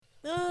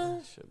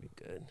Should be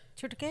good.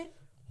 Chutke? I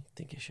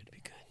think it should be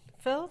good.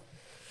 Phil?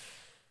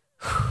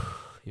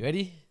 You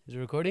ready? Is it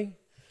recording?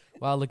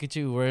 Wow, look at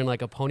you wearing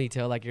like a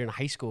ponytail like you're in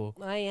high school.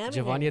 I am.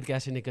 Javaniyat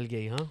kaise nikal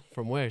gayi, huh?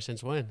 From where?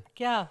 Since when?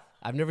 Kya?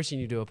 I've never seen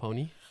you do a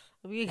pony.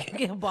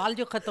 बाल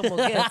जो खत्म हो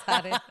गए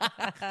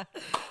सारे.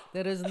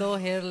 There is no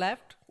hair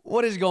left.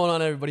 What is going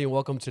on, everybody, and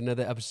welcome to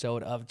another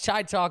episode of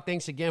Chai Talk.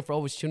 Thanks again for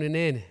always tuning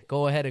in.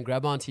 Go ahead and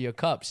grab onto your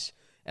cups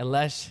and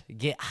let's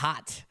get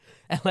hot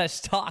and let's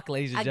talk,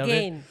 ladies and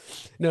gentlemen.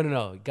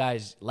 No.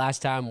 Guys,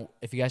 last time,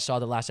 if you guys saw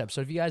the last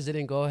episode, if you guys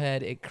didn't, go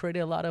ahead. It created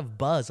a lot of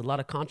buzz, a lot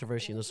of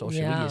controversy in the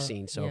social media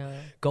scene. So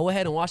go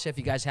ahead and watch it if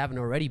you guys haven't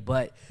already.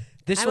 But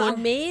I'm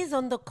amazed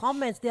on the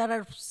comments. There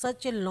are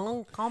such a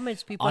long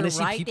comments people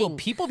honestly, are writing.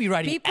 People be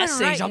writing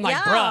essays. I'm like,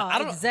 bruh, I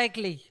don't know.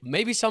 Exactly.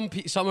 Maybe some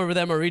of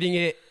them are reading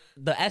it.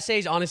 The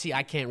essays, honestly,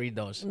 I can't read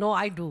those. No,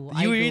 I do.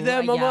 You read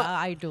them, Mama? Yeah,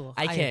 I do.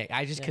 I can't.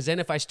 Because then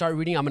if I start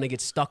reading, I'm going to get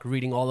stuck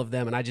reading all of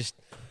them. And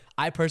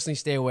I personally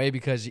stay away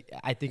because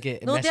I think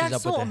it messes up with they are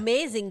so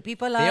amazing.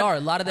 People are. They are. A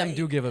lot of them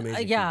do give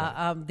amazing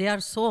they are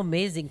so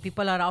amazing.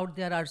 People are out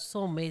there are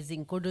so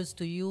amazing. Kudos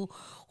to you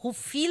who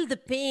feel the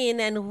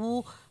pain and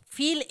who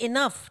feel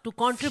enough to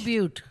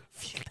contribute.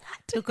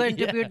 To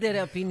contribute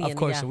their opinion. Of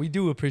course, we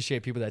do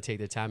appreciate people that take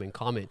the time and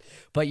comment.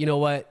 But you know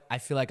what? I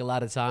feel like a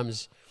lot of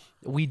times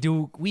we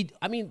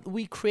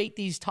create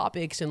these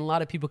topics and a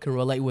lot of people can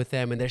relate with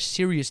them and they're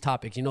serious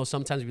topics. You know,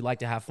 sometimes we like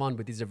to have fun,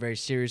 but these are very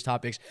serious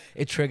topics.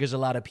 It triggers a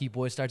lot of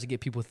people. It starts to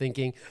get people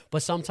thinking.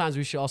 But sometimes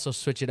we should also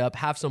switch it up,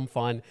 have some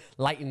fun,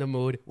 lighten the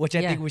mood, which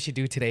I think we should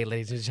do today,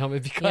 ladies and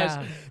gentlemen, because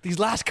these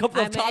last couple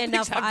of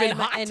topics have been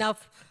hot.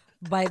 Enough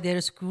by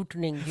their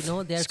scrutiny, you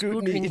know, they're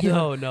scrutiny.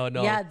 No.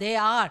 Yeah, they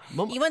are.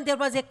 Mama, even there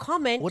was a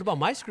comment. What about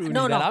my scrutiny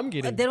that I'm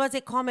getting? There was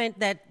a comment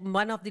that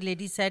one of the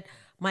ladies said,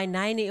 my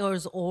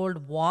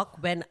 9-year-old walk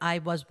when I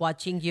was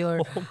watching your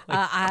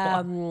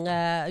Chai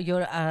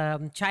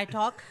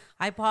Talk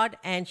iPod,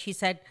 and he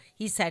said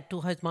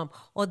to his mom,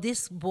 "Oh,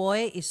 this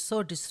boy is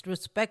so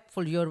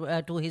disrespectful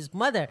to his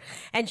mother."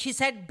 And she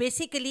said,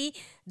 basically,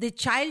 the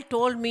child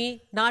told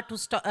me not to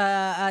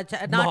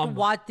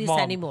watch this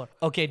anymore.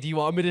 Okay, do you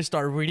want me to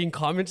start reading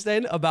comments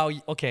then about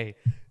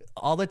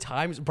all the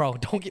times, bro?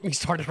 Don't get me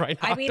started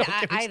right now. I mean,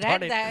 I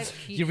read that.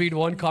 You read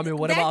one comment.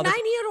 What about that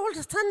 9-year-old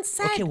son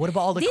said? Okay, what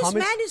about all the comments?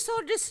 This man is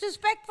so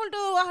disrespectful to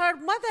her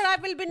mother. I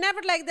will be never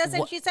like this.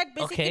 And she said,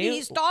 basically,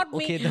 he's taught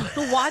me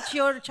to watch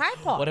your Chai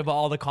Talk. What about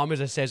all the comments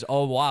that says,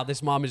 "Oh wow,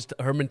 this mom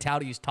her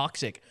mentality is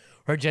toxic.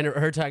 Her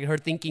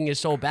thinking is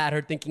so bad.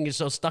 Her thinking is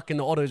so stuck in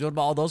the old days." What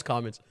about all those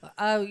comments?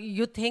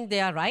 You think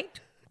they are right?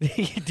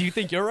 Do you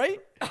think you're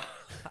right?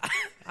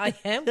 I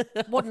am.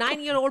 वो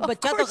 9-year-old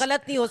बच्चा तो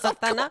गलत नहीं हो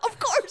सकता ना. Of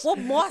course. वो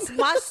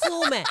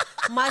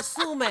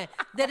मासूम है.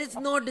 There is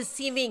no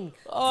deceiving.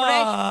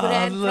 Fresh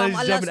brand from Allah subhanahu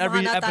wa ta'ala.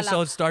 Every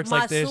episode starts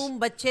like this. मासूम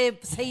बच्चे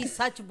सही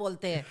सच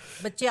बोलते हैं.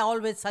 बच्चे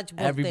always सच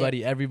बोलते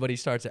हैं. Everybody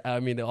starts. I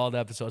mean, all the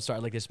episodes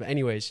start like this. But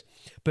anyways,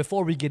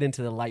 before we get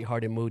into the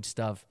lighthearted mood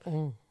stuff,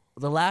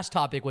 the last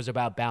topic was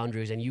about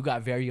boundaries, and you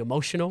got very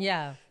emotional.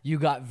 Yeah. You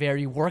got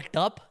very worked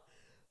up.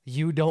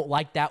 You don't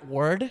like that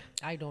word.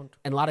 I don't.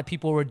 And a lot of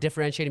people were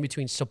differentiating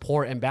between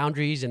support and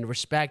boundaries and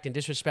respect and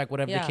disrespect,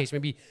 whatever the case may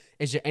be.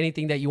 Is there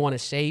anything that you want to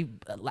say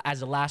as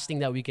the last thing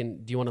that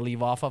do you want to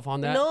leave off of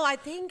on that? No, I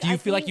think... Do you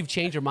feel like you've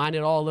changed your mind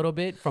at all a little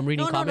bit from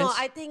reading comments? No.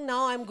 I think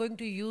now I'm going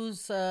to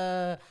use...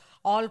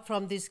 all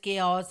from this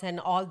chaos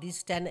and all these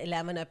 10,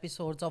 11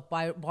 episodes of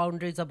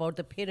boundaries about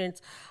the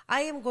parents, I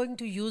am going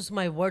to use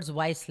my words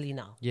wisely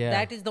now. Yeah.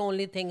 That is the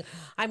only thing.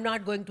 I'm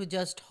not going to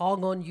just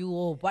hog on you.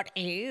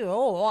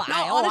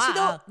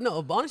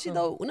 Honestly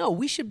though,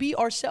 we should be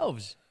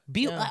ourselves.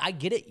 I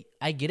get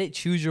it.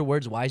 Choose your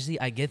words wisely.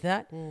 I get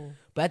that.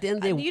 But at the end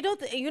of the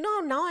day,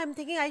 now I'm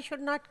thinking I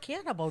should not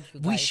care about you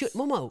guys. We should,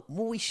 Mama.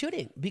 Well, we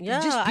shouldn't.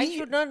 I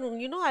should not.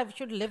 I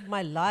should live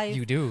my life.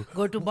 You do.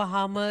 Go to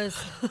Bahamas,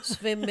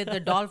 swim with the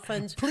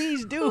dolphins.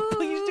 Please do,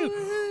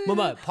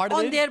 Mama. Part of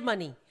on their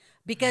money.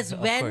 Because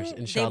when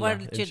they were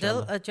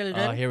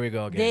children, here we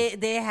go again.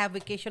 They have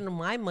vacation on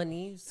my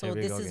money, so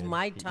this is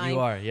my time.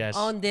 You are, yes.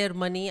 On their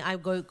money,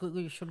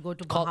 we should go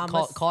to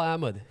Bahamas. Call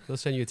Ahmed. He'll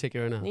send you a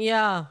ticket right now.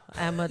 Yeah,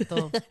 Ahmed. So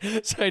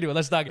anyway,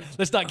 let's not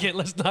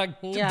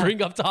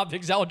bring up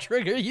topics that will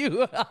trigger you.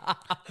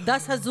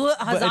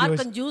 10,000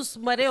 कंजूस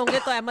मरे होंगे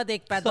तो अहमद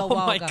एक पैदा हुआ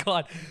होगा. Oh my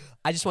God!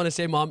 I just want to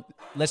say, Mom,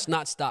 let's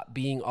not stop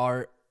being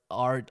our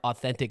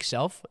authentic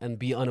self and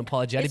be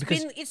unapologetic.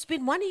 It's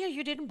been 1 year.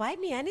 You didn't buy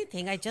me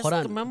anything. I just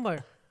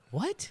remember.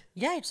 What?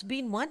 Yeah, it's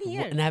been 1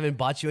 year. And I haven't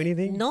bought you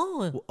anything?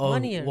 No,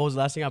 1 year. What was the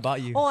last thing I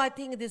bought you? Oh, I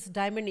think this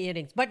diamond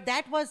earrings. But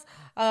that was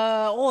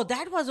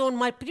on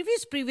my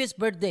previous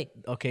birthday.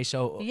 Okay,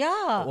 so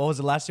yeah. What was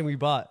the last thing we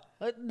bought?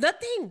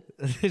 Nothing.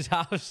 His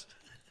house.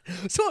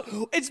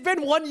 So it's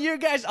been 1 year,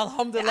 guys.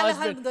 Alhamdulillah.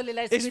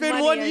 Alhamdulillah, It's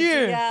been 1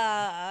 year.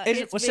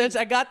 Yeah. Since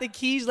I got the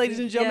keys, ladies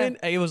and gentlemen,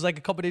 it was like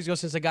a couple days ago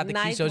since I got the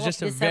keys. So it's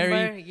just a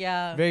very,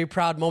 very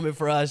proud moment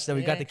for us that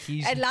we got the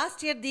keys. And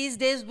last year, these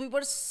days, we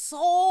were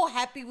so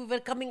happy. We were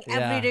coming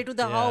every day to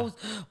the house.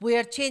 We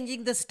are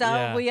changing the stuff.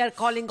 Yeah. We are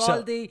calling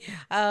all the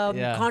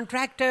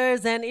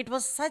contractors. And it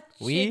was such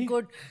a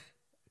good...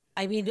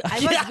 I mean, I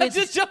was I'm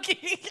just joking.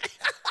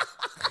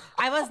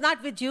 I was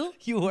not with you.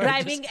 You were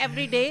driving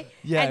every day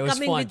and it was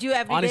coming fun. with you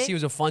every day. Honestly, it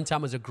was a fun time.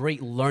 It was a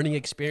great learning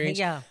experience.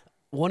 Yeah.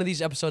 One of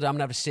these episodes, I'm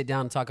gonna have to sit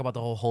down and talk about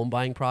the whole home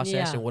buying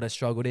process and what a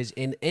struggle it is.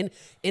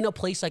 In a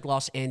place like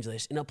Los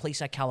Angeles, in a place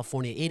like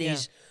California, it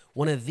is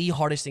one of the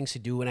hardest things to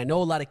do. And I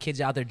know a lot of kids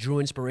out there drew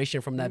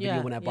inspiration from that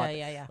video when I bought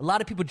it. A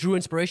lot of people drew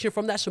inspiration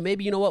from that. So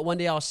maybe, you know what, one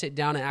day I'll sit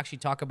down and actually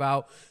talk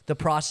about the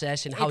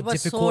process and how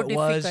difficult it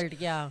was.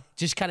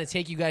 Just kind of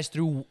take you guys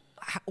through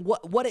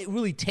what it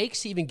really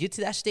takes to even get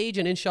to that stage,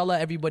 and inshallah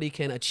everybody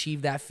can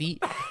achieve that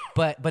feat.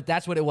 But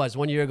that's what it was.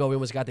 1 year ago we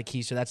almost got the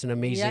keys, so that's an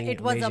amazing. Yeah,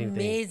 it was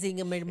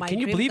amazing. My Can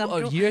you dream believe come a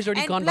true. year's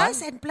already gone by?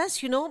 And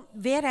plus, you know,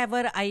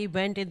 wherever I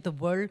went in the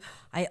world,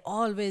 I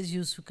always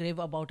used to crave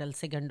about El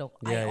Segundo.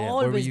 Yeah, I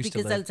always,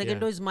 because El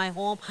Segundo is my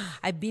home.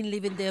 I've been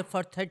living there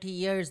for 30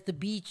 years. The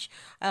beach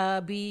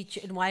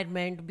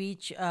environment,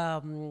 beach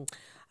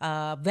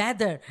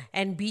weather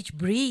and beach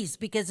breeze,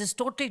 because it's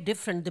totally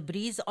different. The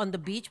breeze on the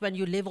beach, when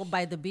you live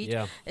by the beach,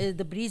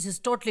 the breeze is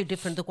totally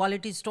different. The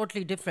quality is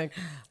totally different.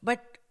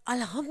 But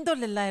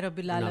Alhamdulillah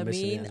Rabbil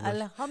Alameen.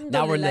 Alhamdulillah.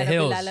 Now we're in the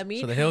hills.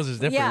 Alameen. So the hills is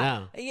different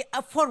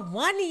now. For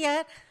 1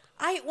 year,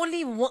 I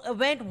only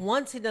went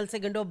once in El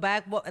Segundo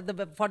back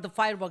for the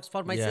fireworks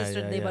for my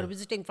sister. They were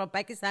visiting from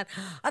Pakistan.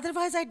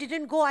 Otherwise, I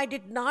didn't go. I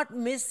did not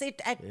miss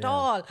it at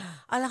all.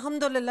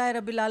 Alhamdulillah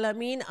Rabbil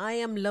Alameen. I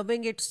am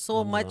loving it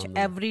so much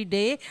every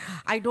day.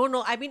 I don't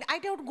know. I mean, I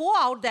don't go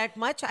out that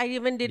much. I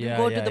even didn't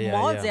go to the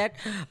malls yet.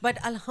 But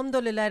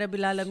Alhamdulillah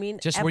Rabbil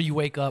Alameen. Just where you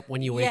wake up,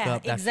 when you wake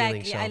up, that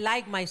exactly. feeling. So. I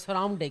like my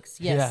surroundings.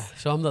 Yes. Yeah.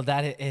 So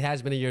alhamdulillah, it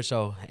has been a year or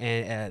so.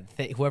 And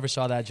whoever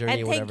saw that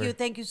journey, and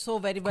thank you so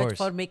very much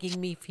for making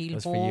me feel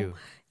That's home. for you.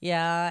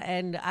 Yeah,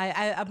 and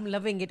I'm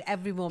loving it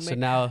every moment. So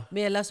now,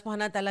 may Allah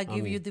subhanahu wa ta'ala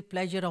give you the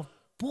pleasure of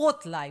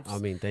both lives.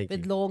 Ameen, thank you.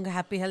 With long,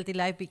 happy, healthy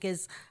life,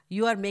 because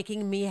you are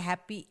making me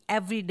happy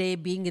every day.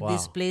 Being in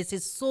this place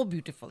is so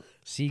beautiful.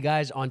 See,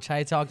 guys, on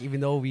Chai Talk,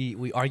 even though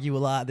we argue a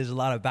lot, there's a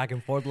lot of back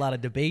and forth, a lot of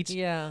debates.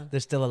 Yeah.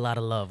 There's still a lot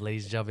of love,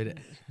 ladies and gentlemen.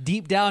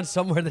 Deep down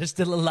somewhere, there's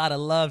still a lot of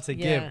love to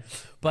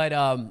give. But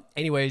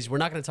anyways, we're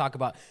not going to talk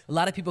about, a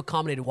lot of people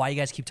commented why you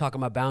guys keep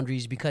talking about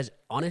boundaries, because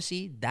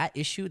honestly, that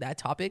issue, that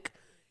topic,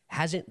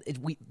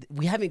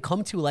 we haven't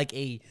come to like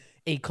a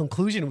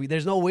conclusion.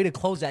 There's no way to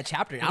close that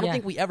chapter. I don't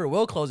think we ever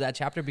will close that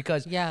chapter,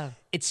 because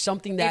it's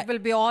something that... It will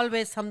be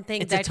always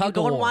something that you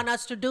don't want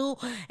us to do,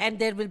 and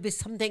there will be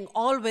something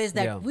always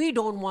that we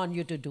don't want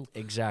you to do.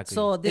 Exactly.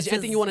 So is there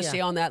anything you want to say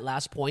on that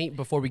last point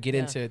before we get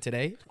into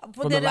today?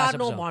 There are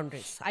no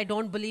boundaries. I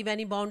don't believe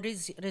any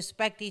boundaries.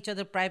 Respect each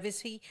other's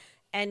privacy.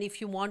 And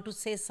if you want to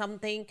say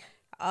something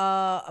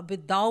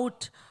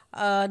without...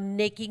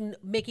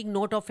 making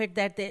note of it,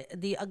 that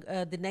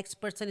the next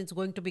person is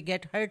going to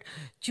get hurt,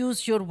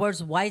 choose your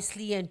words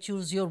wisely and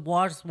choose your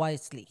words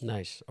wisely.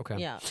 Nice. Okay.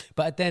 Yeah.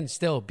 But then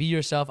still, be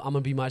yourself. I'm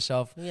gonna be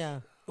myself. Yeah.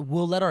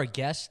 We'll let our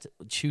guests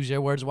choose their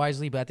words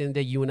wisely, but at the end of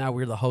the day, you and I,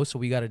 we're the host, so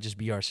we gotta just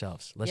be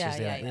ourselves. Let's just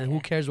do that. And who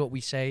cares what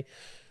we say?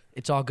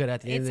 It's all good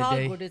at the end of the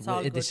day. It's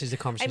all good. This is the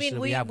conversation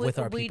we have with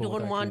our people. We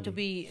don't want to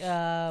be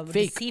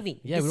fake. Deceiving.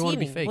 Yeah, we don't want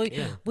to be fake.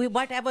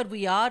 Whatever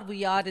we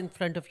are in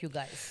front of you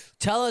guys.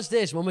 Tell us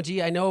this, Mama Jee.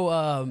 I know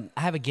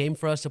I have a game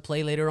for us to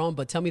play later on,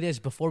 but tell me this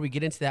before we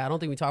get into that. I don't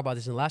think we talked about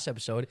this in the last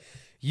episode.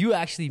 You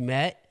actually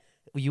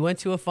you went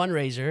to a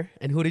fundraiser,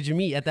 and who did you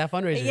meet at that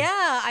fundraiser?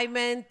 Yeah, I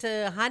met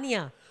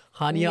Hania.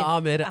 Hania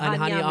Aammir,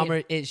 and Hania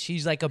Aammir,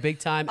 she's like a big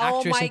time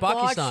actress in Pakistan.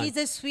 Oh my God, she's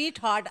a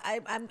sweetheart.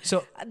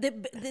 So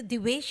the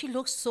way she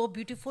looks so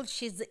beautiful,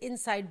 she's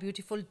inside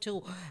beautiful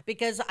too.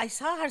 Because I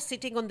saw her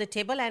sitting on the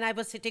table, and I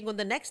was sitting on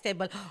the next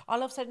table.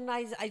 All of a sudden,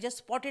 I just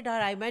spotted her.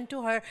 I went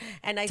to her,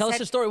 and I tell us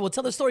the story. Well,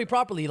 tell the story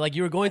properly. Like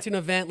you were going to an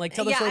event. Like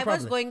tell the story properly.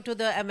 I was going to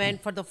the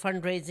event for the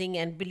fundraising,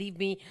 and believe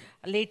me,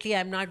 lately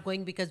I'm not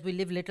going because we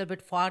live a little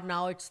bit far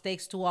now. It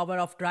takes 2 hours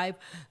of drive.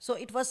 So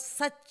it was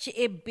such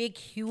a big,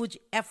 huge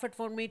effort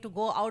for me to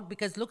go out,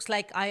 because looks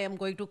like I am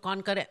going to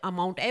conquer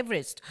Mount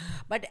Everest.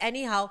 But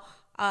anyhow,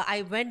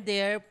 I went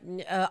there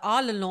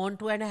all alone,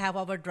 2.5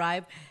 hour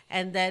drive.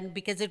 And then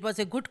because it was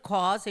a good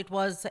cause, it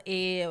was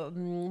a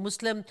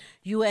Muslim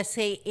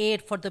USA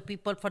aid for the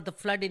people for the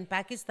flood in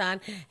Pakistan.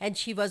 And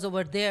she was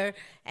over there.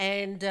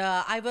 And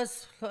I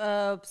was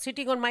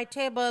sitting on my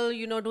table,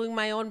 doing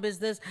my own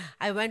business.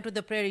 I went to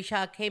the prayer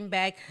Isha, came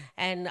back,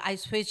 and I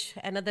switched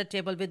another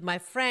table with my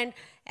friend.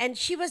 and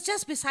she was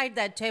just beside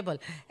that table.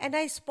 And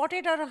I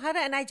spotted her,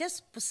 and I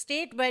just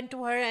went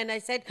to her, and I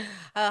said,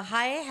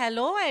 hi,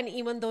 hello. And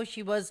even though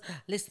she was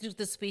listening to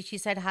the speech, she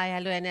said, hi,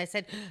 hello. And I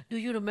said, do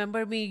you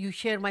remember me? You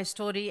share my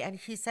story. And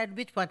she said,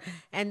 which one?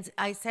 And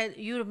I said,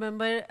 you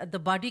remember the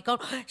body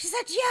count? She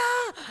said,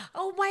 yeah.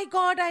 Oh my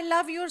God, I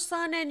love your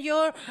son, and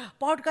your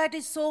podcast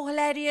is so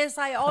hilarious.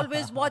 I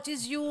always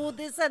watches you,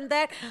 this and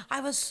that. I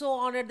was so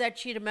honored that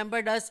she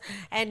remembered us.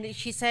 And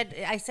she said,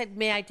 I said,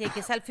 may I take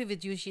a selfie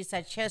with you? She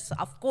said, yes,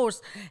 of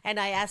course. And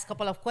I asked a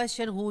couple of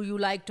questions, who you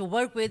like to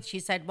work with? She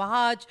said,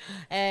 Wahaj.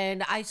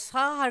 And I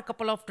saw her a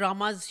couple of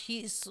dramas.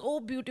 She is so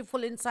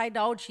beautiful inside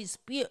out. She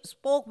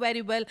spoke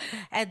very well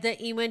at the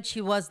event.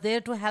 She was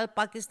there to help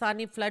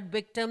Pakistani flood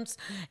victims.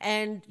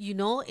 And,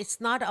 it's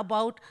not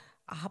about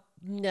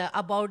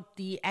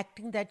the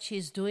acting that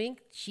she's doing.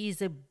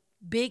 She's a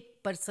big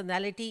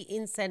personality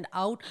inside and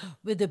out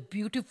with a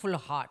beautiful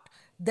heart.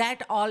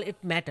 That all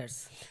it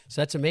matters.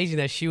 So that's amazing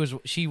that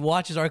she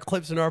watches our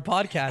clips in our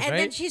podcast, and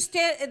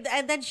right?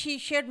 And then she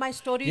shared my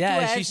story too.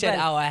 Yeah, she as said,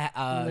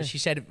 well. she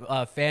said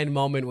fan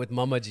moment with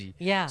Mama Jee.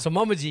 Yeah. So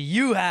Mama Jee,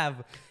 you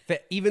have,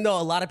 even though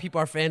a lot of people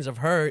are fans of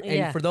her,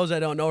 and for those that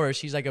don't know her,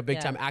 she's like a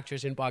big time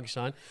actress in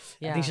Pakistan.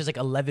 I think she's like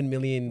 11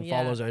 million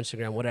followers on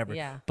Instagram, whatever.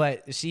 Yeah.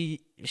 But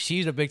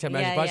she's a big time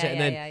actress in Pakistan,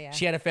 and then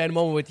she had a fan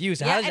moment with you.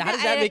 So how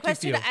does that make you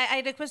feel?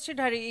 I requested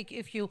her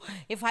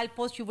if I'll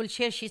post, you will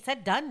share. She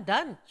said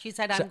done. She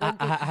said I'm going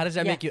to. How does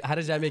that make you? How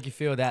does that make you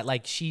feel that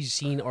like she's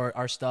seen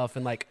our stuff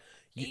and like?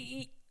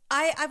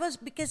 I was,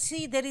 because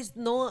see, there is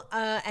no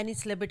any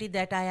celebrity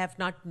that I have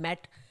not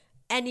met.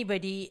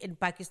 Anybody in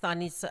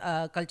Pakistani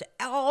culture,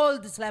 all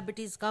the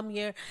celebrities come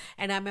here,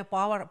 and I'm a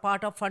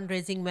part of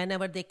fundraising.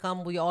 Whenever they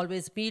come, we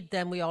always meet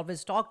them, we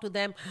always talk to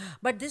them.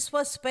 But this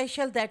was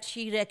special that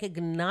she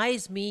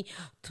recognized me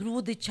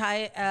through the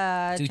Chai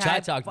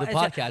Talk, the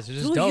podcast.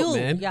 It's just dope, you.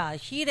 Man. Yeah,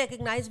 she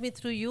recognized me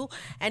through you,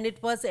 and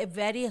it was a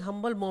very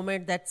humble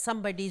moment that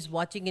somebody is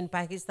watching in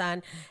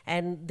Pakistan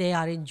and they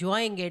are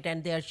enjoying it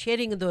and they are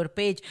sharing their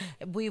page.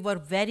 We were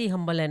very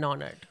humble and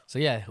honored. So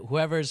yeah,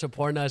 whoever is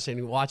supporting us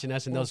and watching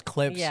us in those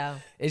clips,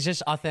 it's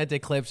just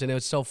authentic clips, and it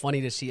was so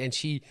funny to see. And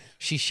she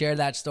shared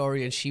that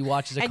story, and she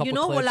watches a couple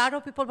clips. And a lot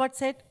of people what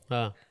said?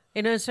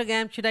 In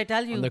Instagram, should I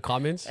tell you? In the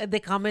comments? The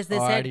comments, they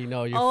said, I already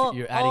know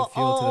you're adding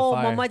fuel to the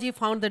fire. Mama Jee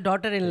found the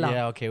daughter-in-law.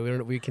 Yeah, okay,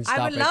 we can stop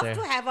right there. I would love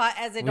to have her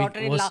as a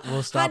daughter-in-law.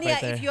 We'll stop Hania,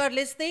 right there. if you are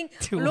listening,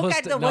 look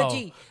at the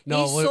Wajeeh.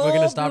 No, we're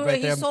going to stop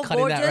right there. I'm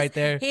cutting that right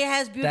there. He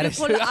has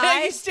beautiful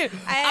eyes.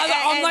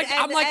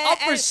 I'm like up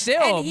for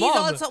sale, and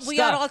Mom. We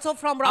are also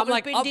from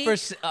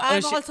Rawalpindi.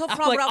 I'm also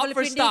from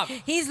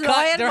Rawalpindi. He's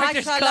lawyer,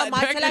 mashallah.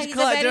 He's a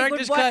very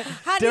good boy.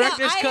 Hania,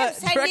 I am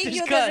sending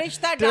you the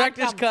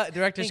Rishta.com.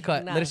 Director's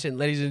cut. Listen,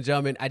 ladies and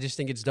gentlemen, I just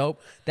think it's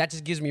dope. That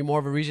just gives me more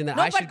of a reason that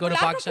I should go to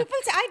Pakistan.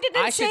 I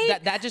didn't say.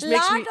 That just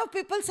makes me. A lot of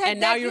people said and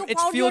now that you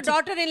found your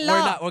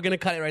daughter-in-law. We're gonna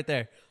cut it right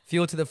there.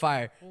 Fuel to the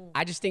fire.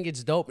 I just think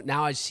it's dope.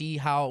 Now I see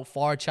how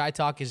far Chai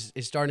Talk is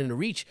starting to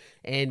reach,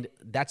 and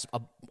that's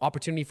an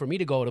opportunity for me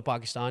to go to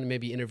Pakistan and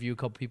maybe interview a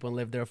couple people and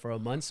live there for a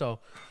month. So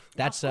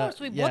that's of course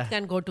we both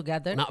can go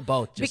together. Not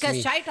both, just because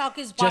me. Chai Talk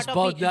is part just of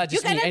both, me. Just you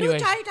cannot anyway,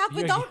 do Chai Talk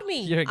without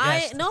me. You're a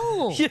guest.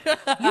 You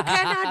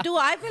cannot do.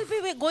 I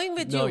will be going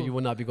with you. No, you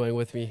will not be going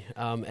with me.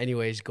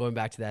 Anyways, going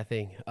back to that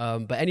thing.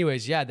 But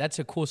anyways, yeah, that's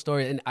a cool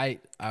story, and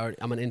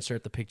I'm gonna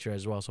insert the picture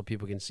as well so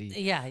people can see.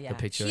 The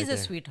picture. She's right a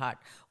sweetheart.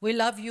 We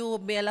love you.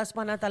 May Allah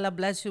subhanahu wa ta'ala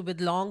bless you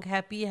with long,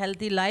 happy,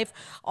 healthy life.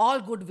 All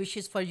good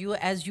wishes for you,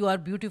 as you are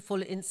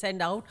beautiful inside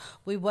and out.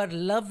 We were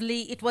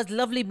lovely. It was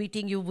lovely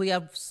meeting you. We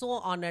are so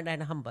honored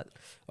and humble.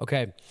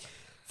 Okay.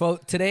 So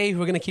today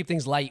we're gonna keep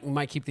things light. We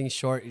might keep things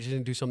short. We're just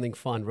gonna do something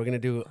fun. We're gonna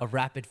do a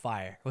rapid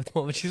fire with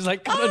Mama. She's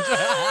like, come on.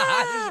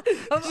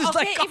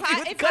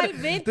 If I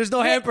win, there's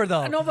no hamper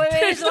though. No, but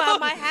there's no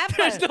my hamper.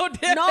 There's no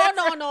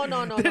hamper.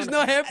 No. There's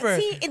no hamper.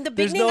 See, in the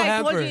beginning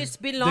I told you it's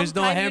been long there's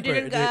no time hamper. you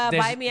didn't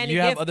buy me any You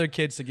gift. have other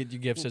kids to get you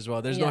gifts as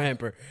well. There's no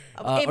hamper.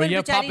 Or you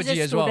have Papa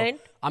G as well.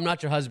 Student. I'm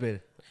not your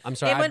husband. I'm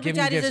sorry, Even I've given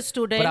you Bichari is gifts, a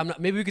student. but I'm not,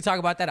 maybe we could talk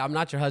about that. I'm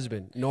not your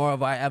husband, nor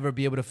have I ever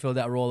be able to fill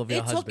that role of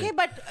your husband. It's okay,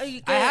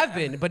 but I have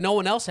been, but no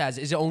one else has.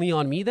 Is it only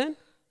on me then?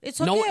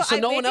 It's okay.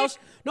 No one else.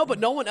 No, but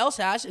no one else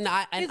has, and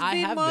I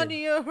have been.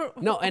 Year.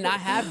 No, and I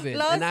have been.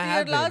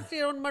 Last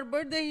year on my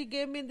birthday, he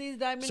gave me these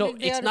diamonds. So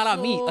it's not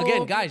on me.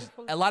 Again, guys,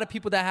 a lot of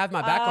people that have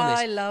my back on this.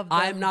 I love them.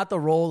 I'm not the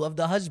role of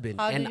the husband,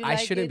 and I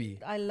shouldn't be.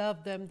 I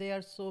love them. They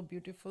are so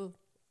beautiful.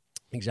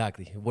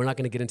 Exactly. We're not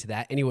going to get into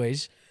that.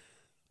 Anyways,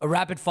 a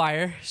rapid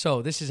fire.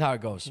 So this is how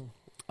it goes.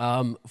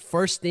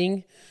 First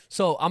thing.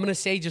 So I'm going to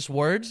say just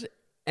words,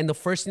 and the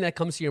first thing that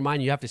comes to your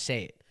mind, you have to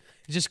say it.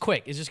 It's just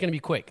quick. It's just going to be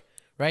quick.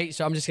 Right?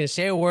 So I'm just going to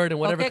say a word, and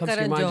whatever comes to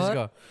your mind, just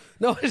go.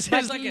 No, it's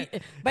just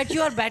like but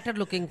you are better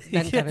looking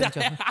than Karan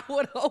Johar. I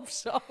would hope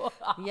so.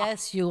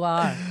 Yes, you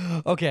are.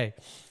 Okay.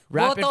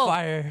 Rapid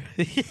fire.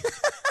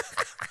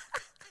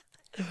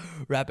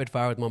 Rapid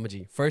fire with Mama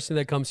Jee. First thing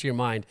that comes to your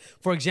mind.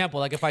 For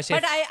example, like if I say...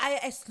 But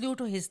I slew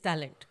to his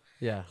talent.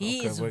 Yeah, He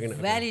okay, is we're gonna-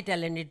 very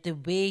talented. The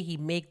way he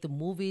make the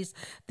movies,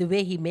 the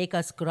way he make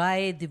us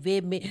cry, the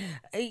way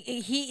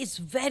he is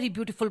very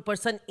beautiful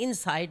person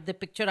inside. The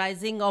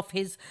picturizing of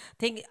his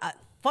thing.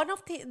 One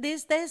of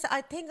these days, I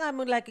think I'm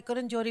like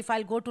Karan Johar. If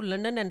I'll go to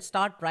London and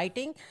start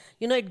writing,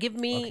 it give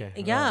me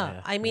Okay. yeah.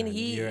 Oh, I mean,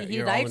 he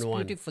you're writes all in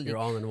one. beautifully. You're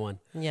all in one.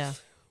 Yeah.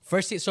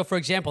 First thing, so for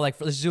example,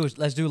 like let's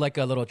do like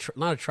a little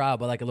not a trial,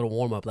 but like a little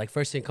warm up. Like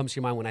first thing comes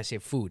to your mind when I say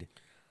food.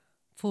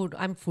 Food.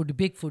 I'm foodie,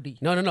 big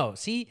foodie. No.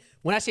 See,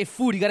 when I say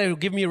food, you gotta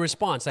give me a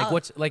response.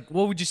 Like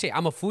what would you say?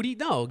 I'm a foodie?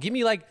 No, give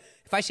me like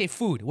if I say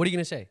food, what are you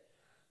gonna say?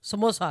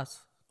 Samosas.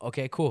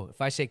 Okay, cool.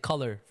 If I say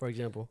color, for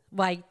example.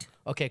 White.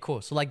 Okay,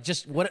 cool. So like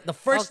just what the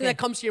first thing Okay. that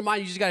comes to your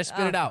mind, you just gotta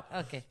spit it out.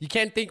 Okay. You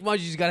can't think much,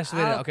 you just gotta spit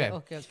it out. Okay.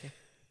 Okay.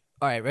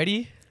 All right,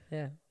 ready?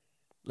 Yeah.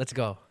 Let's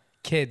go.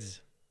 Kids.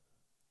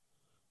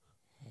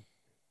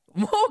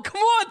 Oh,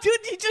 come on,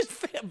 dude. You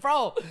just,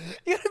 bro,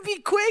 you gotta be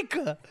quick.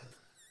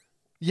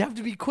 You have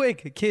to be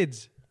quick.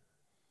 Kids.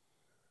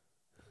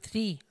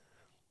 3.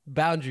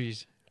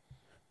 Boundaries.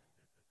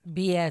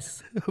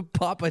 BS.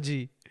 Papa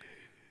G.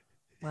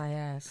 My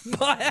ass.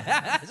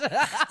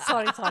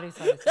 Sorry.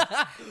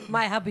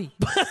 My hubby.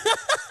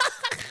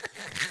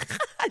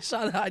 I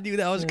saw that. I knew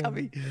that was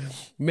coming.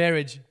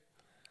 Marriage.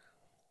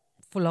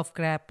 Full of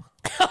crap.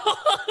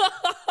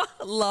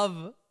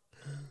 Love.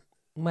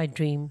 My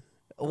dream.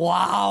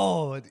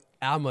 Wow.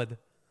 Ahmad.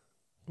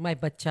 My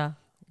bacha.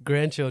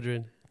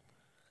 Grandchildren.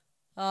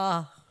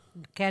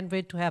 Can't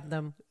wait to have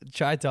them.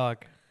 Chai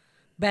talk.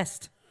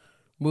 Best.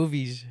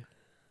 Movies.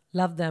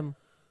 Love them.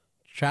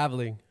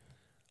 Traveling.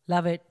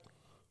 Love it.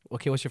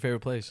 Okay, what's your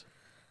favorite place?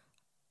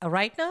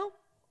 Right now,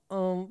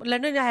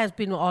 London has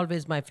been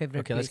always my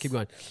favorite Okay, place. let's keep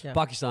going. Yeah.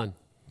 Pakistan.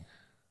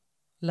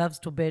 Loves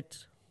to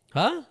bits.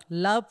 Huh?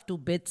 Love to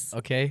bits.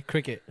 Okay.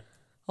 Cricket.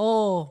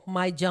 Oh,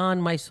 my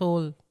John, my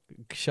soul.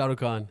 Shah Rukh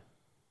Khan.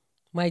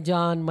 My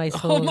John, my Oh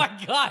soul. my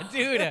God,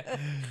 dude.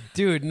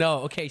 Dude, no.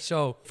 Okay,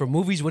 so for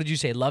movies, what did you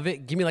say? Love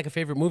it? Give me like a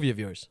favorite movie of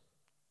yours.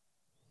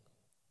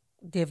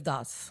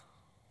 Devdas.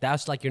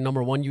 That's like your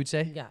number one, you'd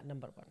say? Yeah,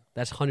 number 1.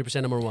 That's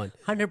 100% number one.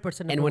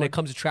 100% And when it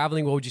comes to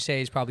traveling, what would you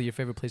say is probably your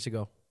favorite place to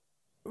go?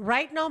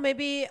 Right now,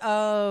 maybe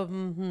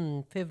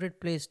favorite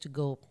place to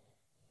go.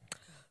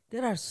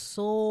 There are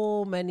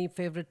so many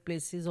favorite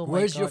places. Oh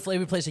Where's my your God.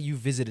 favorite place that you've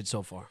visited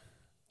so far?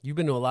 You've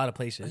been to a lot of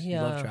places. You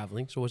love Yeah.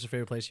 traveling. So what's your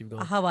favorite place you've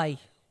gone? Hawaii.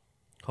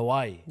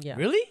 Hawaii. Yeah.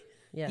 Really?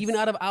 Yes. Even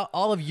out of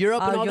all of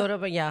Europe and all that?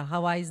 Europe, yeah,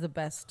 Hawaii is the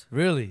best.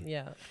 Really?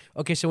 Yeah.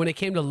 Okay, so when it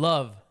came to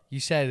love, you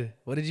said,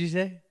 what did you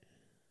say?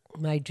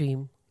 My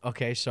dream.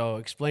 Okay, so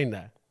explain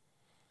that.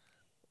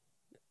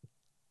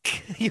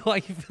 you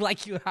feel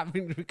like you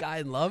having a guy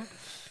in love?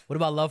 What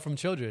about love from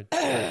children?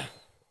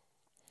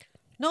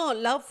 No,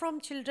 love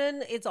from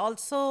children is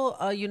also,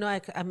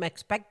 I'm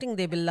expecting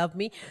they will love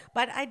me,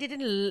 but I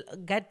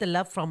didn't get the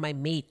love from my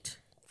mate.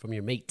 From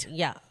your mate.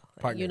 Yeah.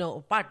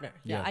 Partner. Partner.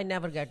 Yeah. Yeah. I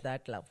never get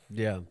that love.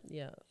 Yeah.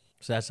 Yeah.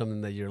 So that's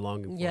something that you're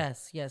longing for.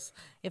 Yes.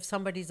 If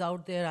somebody's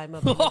out there, I'm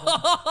a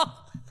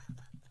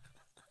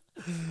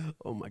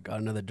Oh my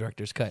God, another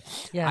director's cut.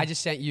 Yeah. I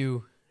just sent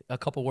you a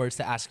couple words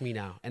to ask me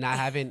now. And I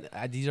haven't,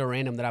 these are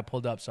random that I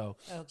pulled up. So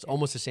it's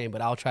almost the same,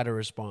 but I'll try to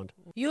respond.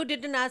 You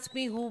didn't ask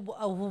me who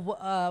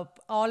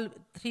all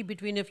 3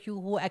 between of you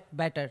who act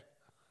better.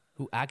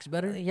 Who acts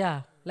better?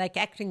 Yeah. Like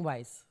acting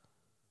wise.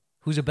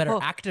 Who's a better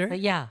Oh, actor?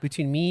 yeah.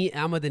 Between me,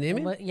 Ahmad, and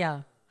Aammir?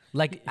 Yeah.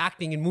 Like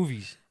acting in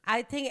movies.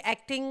 I think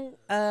acting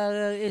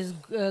is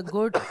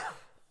good.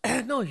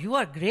 No, you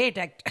are great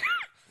actor.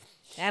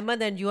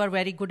 Ahmed, and you are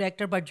very good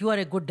actor, but you are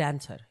a good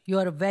dancer. You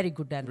are a very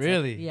good dancer.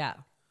 Really? Yeah.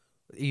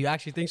 You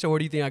actually think so? Where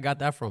do you think I got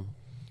that from?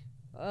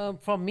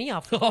 From me,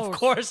 of course. Of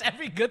course,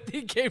 every good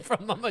thing came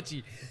from Mama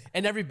Jee,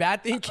 and every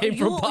bad thing came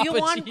from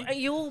Papa Jee.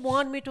 You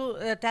want me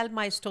to tell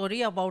my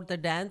story about the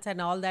dance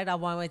and all that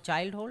about my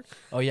childhood?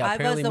 Oh yeah, I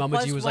apparently was the Mama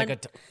Jee first was like one,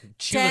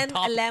 she was 10, a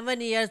top. 11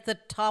 years, the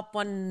top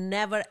one,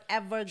 never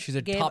ever She's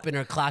a gave, top in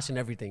her class and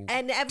everything.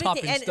 and Top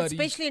everything, in and studies.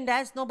 especially in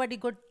dance, nobody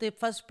got the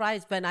first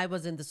prize when I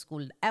was in the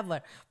school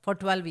ever for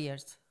 12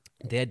 years.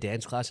 They had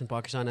dance class in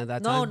Pakistan at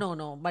that No, time?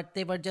 no. But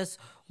they were just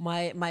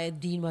my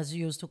dean was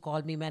used to call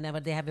me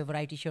whenever they have a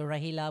variety show.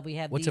 Rahila, we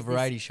have What's these, a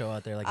variety show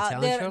out there? Like a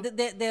talent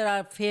show? There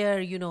are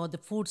fair, the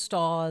food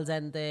stalls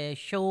and the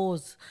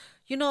shows.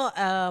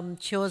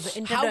 Shows.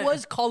 How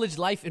was college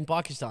life in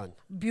Pakistan?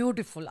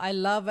 Beautiful? I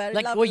love it.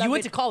 Like, love, well, love you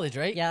went it. to college,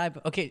 right? Yeah.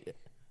 Okay.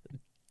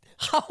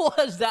 How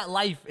was that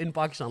life in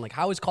Pakistan? Like,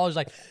 how is college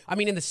like? I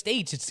mean, in the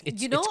States, it's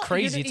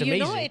crazy. It's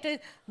amazing. It is,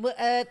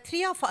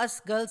 3 of us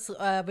girls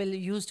will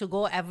used to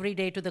go every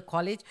day to the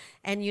college,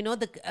 and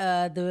the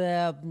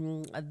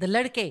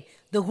ladke,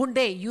 the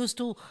hunde used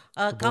to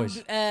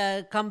boys.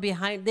 come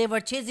behind. They were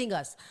chasing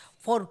us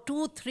For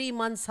 2-3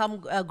 months, some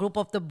group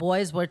of the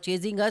boys were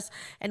chasing us,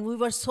 and we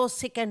were so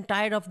sick and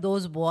tired of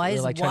those boys.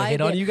 They're like trying to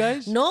hit on you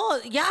guys? No,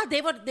 yeah,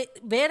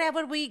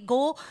 wherever we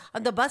go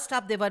on the bus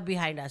stop, they were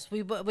behind us.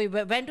 We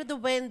went to the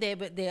wind.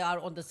 They are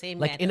on the same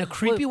Like end. in a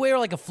creepy way or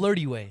like a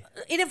flirty way?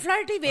 In a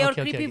flirty way or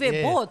Okay, creepy okay,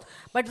 way, yeah. both.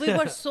 But we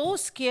were so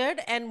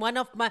scared, and one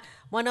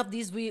of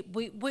these we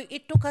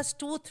it took us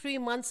 2-3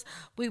 months.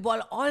 We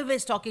were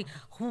always talking.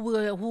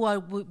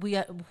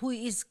 Who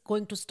is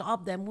going to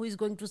stop them? Who is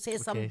going to say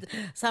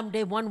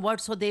someday one word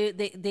so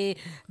they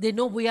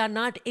know we are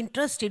not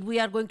interested. We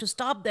are going to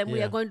stop them. We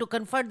Yeah. are going to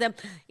confront them.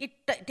 It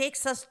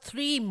takes us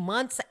 3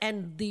 months,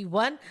 and the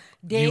one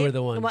day You were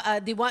the one.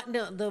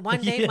 the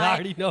one day Yeah, I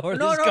already know where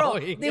this is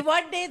going. The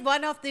one day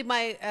one of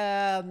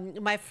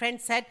my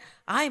friends said,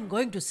 I'm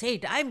going to say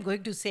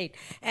it,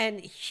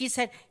 and she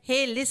said,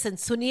 hey, listen,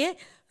 suniye.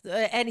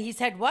 And he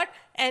said, what?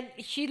 And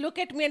she looked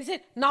at me and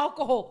said, now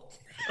kaho.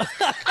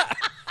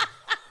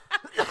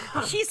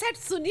 She said,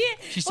 suniye.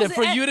 She said,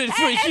 for you to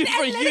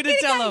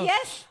tell him.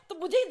 Yes. तो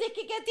मुझे ही देख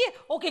के कहती है,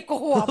 okay,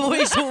 कहो आप.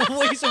 Wait, so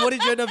what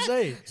did you end up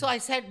saying? So I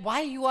said,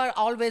 why you are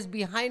always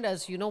behind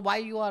us? Why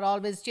you are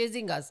always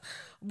chasing us?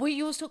 We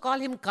used to call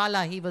him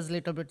Kala. He was a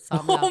little bit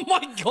samla. Oh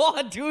my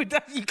God, dude.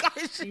 You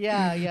guys.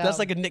 Yeah. That's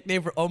like a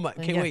nickname for, oh my.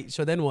 Okay, Yeah. wait.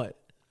 So then what?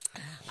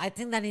 I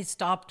think then he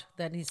stopped.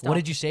 What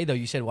did you say though?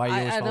 You said, why are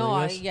you always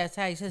following us? Yes,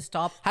 I said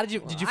stop. How did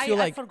you feel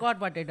like? I forgot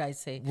what did I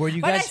say. Were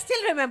you But I guys-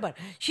 still remember.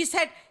 She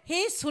said,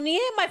 hey, suniye,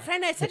 my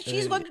friend. I said,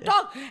 she's going to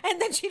talk.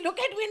 And then she looked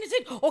at me and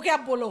said, okay,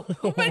 ab bolo.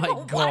 Oh my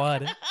What?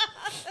 God.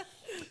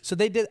 So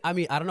they did. I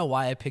mean, I don't know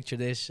why I picture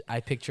this. I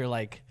picture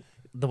like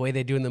the way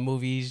they do in the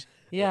movies.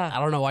 Yeah. I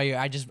don't know why.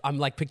 I'm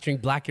like picturing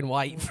black and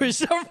white for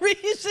some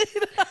reason.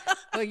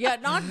 Yeah,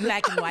 not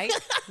black and white.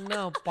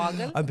 No,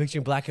 pagal. I'm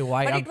picturing black and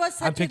white. But I'm it was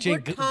such a picturing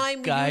good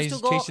time. guys We used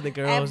to go chasing the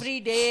girls. every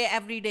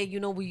day.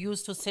 We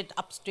used to sit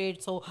up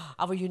straight so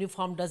our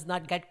uniform does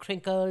not get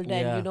crinkled.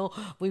 Yeah. And,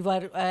 we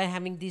were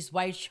having these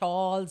white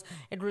shawls.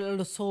 It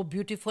was so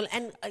beautiful.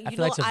 And, feel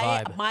like it's a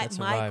vibe. my That's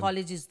a vibe.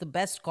 college is the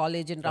best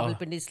college in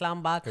Rawalpindi,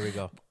 Islamabad. Here we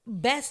go.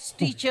 Best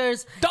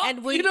teachers. Top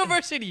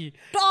university.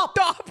 Top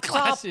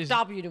classes.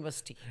 Top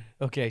university.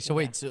 Okay, so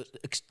wait. So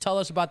tell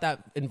us about that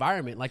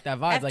environment, like that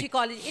vibe. FT Like,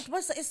 college.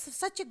 It's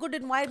such a good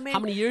environment. how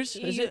many years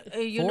is it?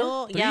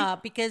 4? 3? Yeah,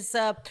 because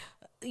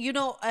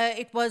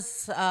it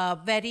was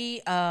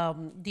very.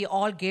 The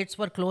all gates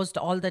were closed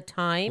all the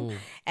time,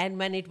 and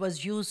when it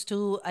was used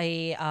to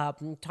a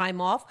time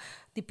off,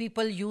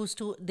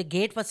 the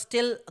gate was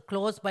still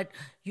closed, but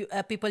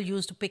people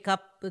used to pick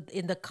up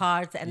in the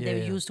cars, and they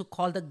Yeah. used to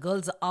call the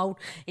girls out.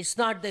 It's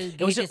not the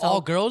gate. Was it is all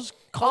out. girls?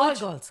 All College?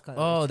 girls.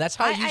 Oh, that's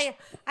how you.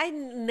 I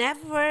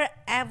never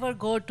ever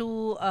go to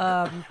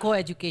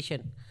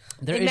co-education.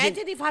 There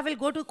Imagine if I will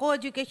go to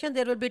co-education,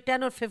 there will be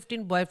 10 or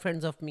 15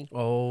 boyfriends of me.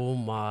 Oh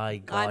my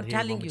God! I'm Here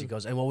telling Mama Jee you.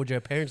 goes. And what would your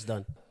parents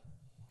done?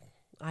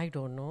 I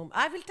don't know.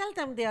 I will tell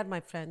them they are my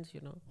friends,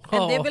 And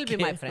Oh, they will be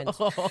okay. my friends.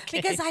 Oh,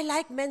 okay. Because I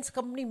like men's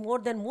company more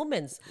than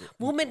women's.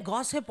 Women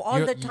gossip all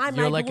You're- the time.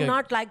 you're I like do a-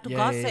 not like to yeah,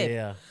 gossip.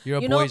 yeah. You're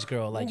a boys'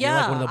 girl. Like, you're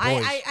like one of the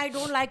boys. I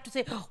don't like to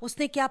say,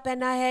 उसने क्या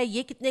पहना है,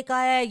 ये कितने का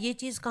है, ये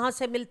चीज़ कहाँ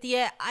से मिलती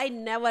है. I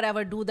never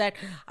ever do that.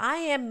 I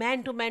am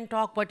man to man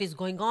talk what is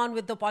going on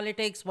with the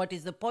politics, what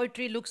is the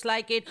poetry looks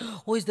like it,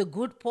 who is the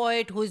good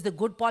poet, who is the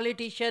good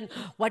politician,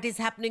 what is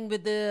happening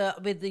with the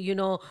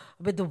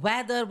with the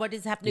weather, what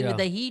is happening with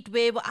Yeah. the heat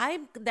wave.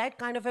 I'm that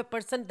kind of a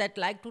person that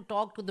like to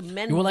talk to the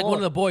men. You were like more. one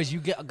of the boys.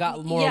 You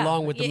got more Yeah,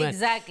 along with the men.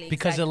 exactly,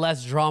 Because exactly. of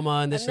less drama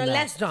and this No, and that.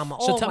 less drama.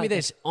 So Oh tell my me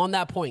this. On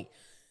that point,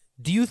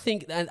 do you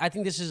think, and I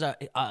think this is a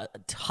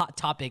hot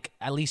topic,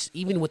 at least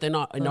even within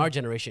in our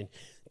generation,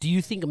 do you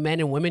think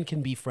men and women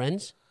can be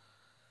friends?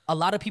 A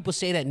lot of people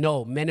say that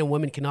no, men and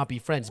women cannot be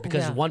friends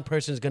because Yeah. one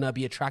person is going to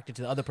be attracted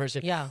to the other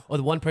person, Yeah. or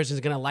the one person is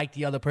going to like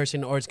the other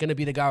person, or it's going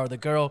to be the guy or the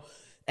girl.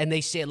 And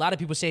they say, a lot of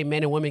people say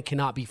men and women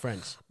cannot be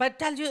friends. But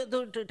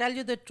to tell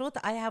you the truth,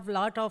 I have a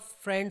lot of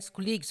friends,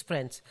 colleagues,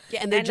 friends. Yeah,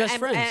 and they're just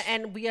friends.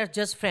 And we are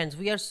just friends.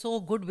 We are so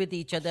good with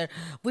each other.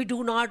 We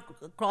do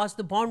not cross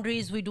the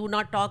boundaries. We do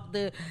not talk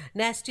the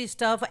nasty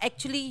stuff.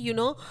 Actually,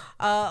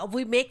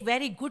 we make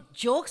very good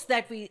jokes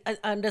that we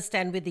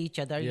understand with each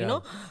other, Yeah.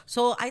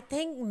 So I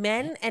think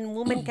men and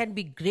women can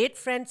be great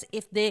friends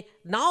if they,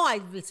 now I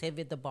will say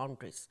with the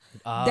boundaries.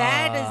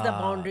 That is the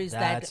boundaries that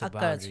that's a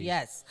occurs. boundaries.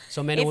 Yes.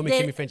 So men and women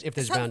can be friends if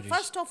there's boundaries.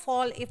 First of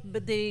all, if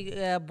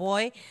the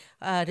boy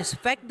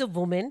respect the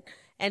woman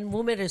and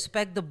women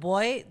respect the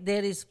boy,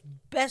 there is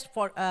best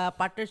for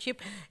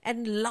partnership.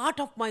 And lot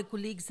of my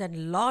colleagues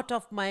and lot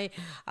of my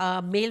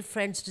male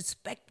friends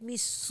respect me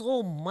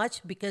so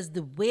much because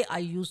the way I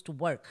used to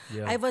work.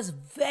 Yeah. I was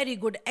very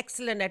good,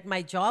 excellent at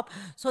my job.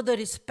 So they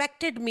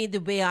respected me the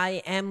way I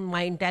am,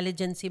 my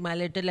intelligence, my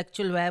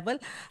intellectual level.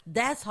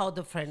 That's how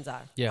the friends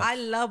are. Yeah. I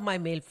love my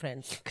male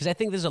friends. Because I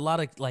think there's a lot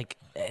of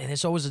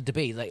there's always a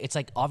debate. Like it's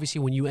like obviously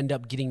when you end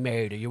up getting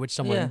married or you're with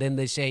someone, Yeah. then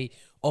they say,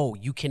 oh,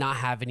 you cannot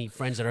have any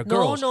friends that are No,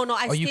 girls. no, no.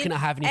 Or you cannot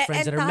have any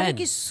friends that are Tariq men.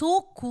 is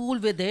so cool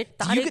with it.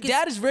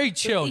 Dad is very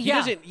chill. He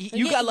doesn't.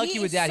 You got lucky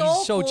with Dad.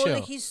 He's so cool.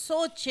 chill. He's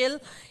so chill.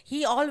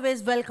 He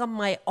always welcome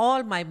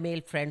all my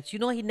male friends. You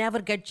know, he never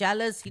get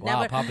jealous. He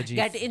never Papa G.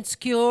 get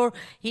insecure.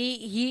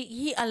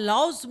 He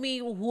allows me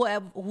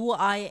who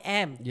I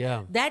am.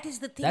 Yeah. That is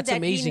the thing That's that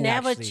amazing, he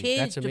never actually.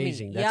 changed That's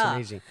amazing. me. That's yeah.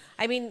 amazing.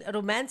 I mean,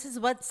 romance is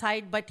one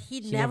side, but he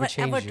never never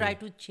changed ever you. tried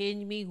to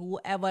change me,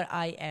 whoever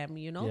I am.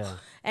 You know, Yeah.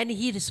 and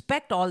he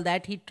respect all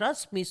that. He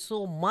trusts me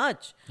so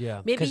much.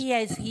 Yeah, Maybe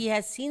 'cause- he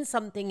has seen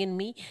something in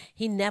me.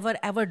 He never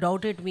ever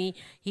doubted me.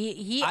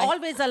 He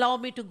always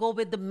allowed me to go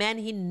with the man.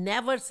 He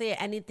never say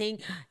anything,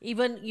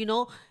 even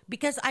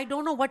because I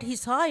don't know what he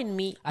saw in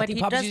me. I But think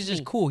he Papa trusts G's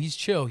just me. cool. He's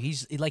chill.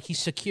 He's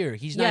secure.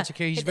 He's Yeah. not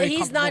insecure. He's very He's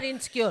comfortable. not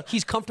insecure.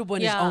 He's comfortable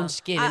in his Yeah. own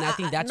skin, and I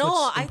think that's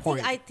what's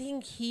important. I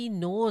think he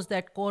knows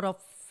that core of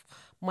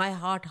my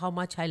heart how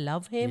much I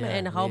love him Yeah,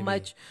 and how maybe.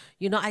 much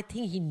I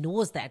think he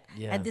knows that.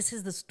 Yeah. And this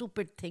is the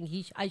stupid thing.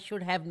 I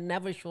should have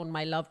never shown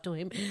my love to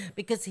him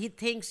because he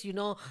thinks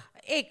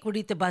ek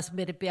kudi te bas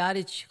mere pyar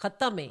vich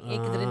khatam hai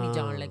ek kidhar nahi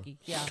jaan lagi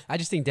kya. I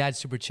just think Dad's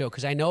super chill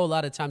because I know a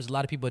lot of times a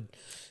lot of people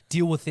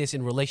deal with this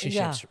in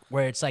relationships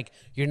where it's like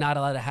you're not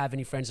allowed to have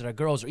any friends that are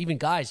girls or even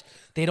guys.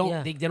 They don't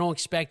Yeah. they don't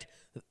expect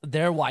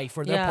their wife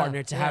or their Yeah,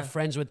 partner to have yeah.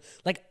 friends with.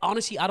 Like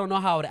honestly, I don't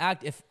know how I would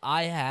act if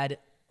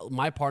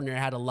my partner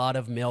had a lot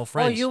of male Oh,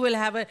 friends. you will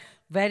have a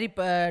very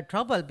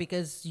trouble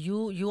because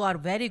you are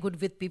very good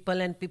with people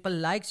and people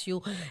likes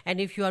you, and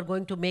if you are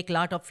going to make a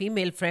lot of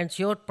female friends,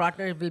 your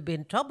partner will be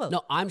in trouble.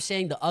 No, I'm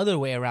saying the other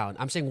way around.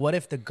 I'm saying what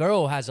if the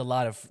girl has a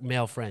lot of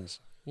male friends?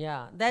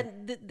 Yeah,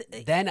 then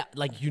Then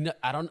like you know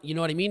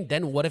what I mean?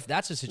 Then what if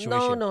that's the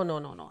situation?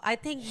 No. I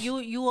think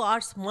you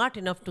are smart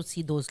enough to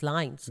see those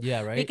lines.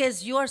 Yeah, right.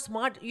 Because you are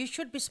smart. You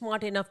should be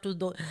smart enough to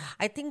do.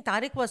 I think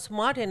Tariq was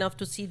smart enough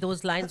to see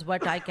those lines.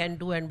 What I can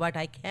do and what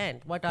I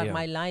can't. What are Yeah.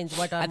 my lines?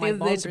 What are I my think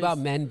boundaries? it's about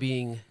men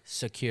being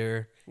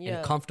secure Yeah.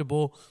 and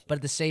comfortable, but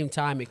at the same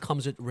time, it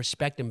comes with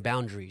respect and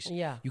boundaries.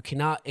 Yeah. You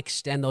cannot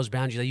extend those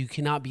boundaries. Like, you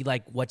cannot be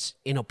like what's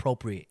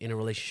inappropriate in a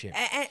relationship.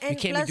 And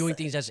you can't plus- be doing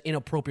things that's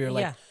inappropriate,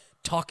 like Yeah.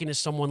 talking to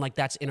someone like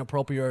that's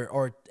inappropriate,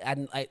 or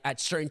at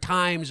certain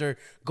times, or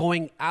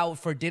going out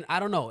for dinner. I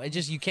don't know. It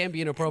just you can't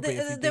be inappropriate.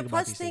 if you The think about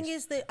first these thing things.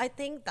 is that I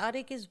think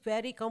Tariq is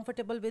very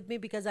comfortable with me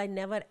because I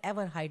never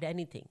ever hide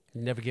anything.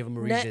 You never give them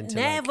a reason to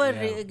Never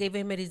like, yeah. give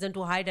him a reason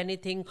to hide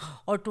anything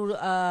or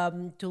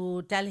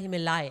to tell him a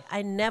lie.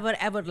 I never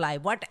ever lie.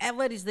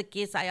 Whatever is the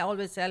case, I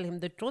always tell him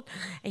the truth.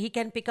 He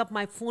can pick up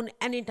my phone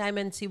anytime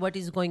and see what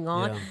is going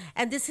on. Yeah.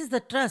 And this is the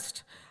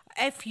trust.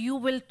 If you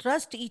will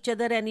trust each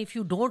other and if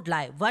you don't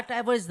lie,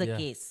 whatever is the Yeah.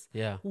 case,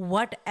 Yeah.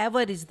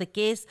 whatever is the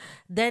case,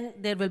 then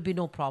there will be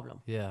no problem.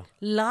 Yeah.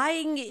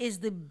 Lying is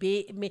the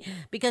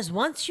because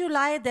once you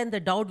lie, then the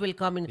doubt will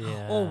come in.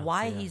 Yeah, Oh,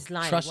 why yeah. he's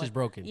lying? Trust is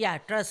broken. Yeah,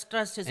 trust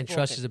is And broken.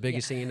 trust is the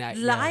biggest thing in that,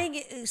 yeah.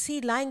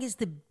 Lying is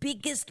the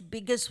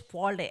biggest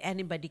fault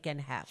anybody can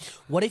have.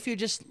 What if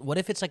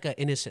it's like an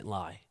innocent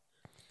lie,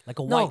 like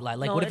a white lie?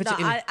 Like what if it's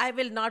an I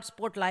will not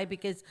support lie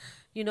because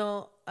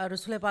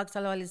Rasul Pak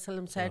Sallallahu Alaihi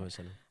Wasallam said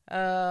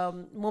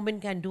woman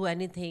can do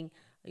anything.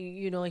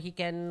 He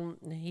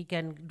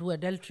can do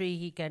adultery,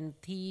 he can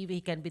thief, he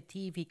can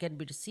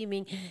be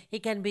deceiving, he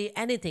can be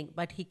anything,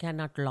 but he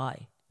cannot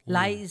lie.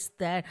 Lie is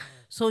there.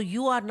 So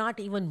you are not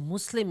even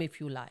Muslim if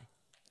you lie.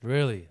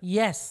 Really?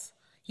 Yes.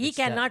 He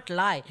cannot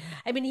lie.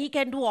 I mean, he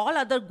can do all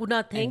other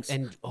guna things,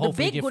 and the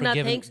hopefully big get guna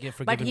forgiven- things, get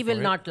but he forgiven will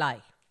for it. not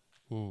lie.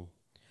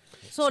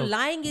 So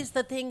lying is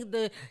the thing,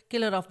 the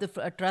killer of the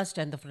trust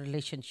and the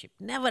relationship.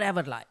 Never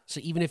ever lie. So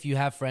even if you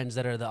have friends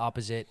that are the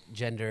opposite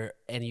gender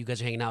and you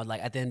guys are hanging out,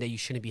 like at the end of the day, you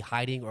shouldn't be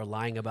hiding or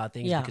lying about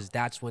things Yeah. because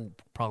that's when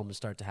problems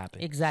start to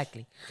happen.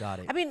 Exactly. Got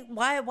it. I mean,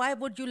 why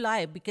would you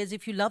lie? Because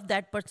if you love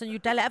that person, you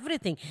tell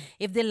everything.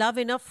 If they love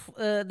enough,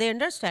 they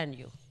understand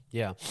you.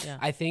 Yeah. Yeah.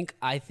 I think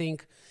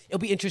it'll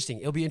be interesting.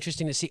 It'll be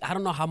interesting to see. I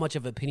don't know how much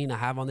of an opinion I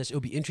have on this.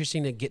 It'll be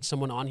interesting to get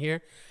someone on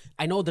here.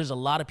 I know there's a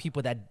lot of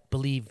people that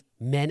believe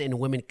men and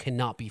women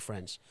cannot be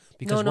friends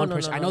because No, one no,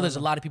 person. no, I know no, there's a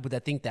lot of people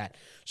that think that.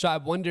 So I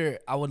wonder.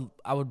 I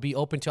would be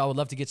open to. I would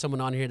love to get someone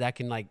on here that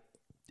can like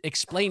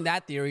explain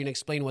that theory and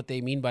explain what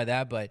they mean by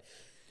that. But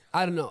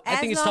I don't know. I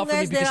think it's tough for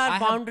me As because long as I there are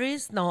have,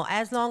 boundaries, no.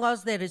 As long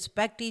as they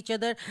respect each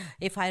other,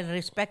 if I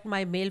respect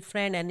my male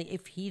friend and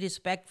if he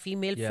respect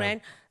female Yeah.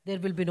 friend, there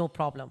will be no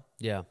problem.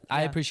 Yeah,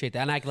 I appreciate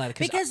that, and I can let it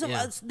Because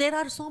yeah. there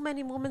are so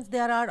many moments they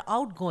are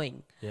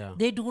outgoing. Yeah.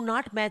 They do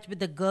not match with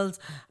the girls'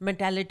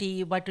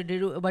 mentality. What did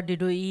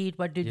you eat?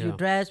 What did you Yeah.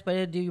 dress?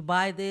 Where do you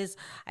buy this?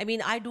 I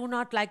mean, I do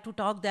not like to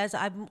talk that.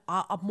 I'm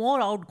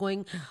more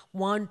outgoing,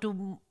 want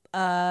to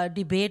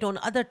debate on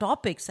other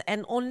topics,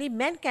 and only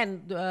men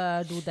can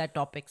do that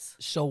topics.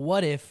 So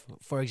what if,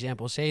 for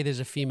example, say there's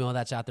a female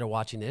that's out there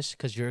watching this,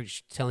 because you're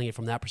telling it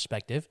from that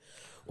perspective.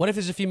 What if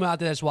there's a female out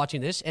there that's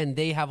watching this and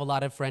they have a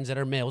lot of friends that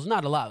are males?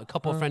 Not a lot, a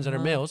couple of friends that are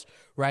males,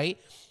 right?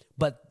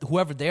 but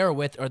whoever they're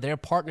with or their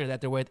partner that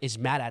they're with is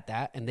mad at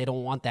that, and they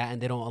don't want that, and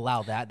they don't allow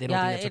that. They don't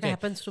think that's it okay.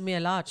 happens to me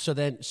a lot.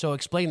 So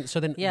explain. So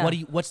then, Yeah.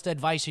 what's the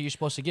advice are you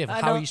supposed to give?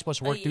 How are you supposed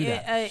to work through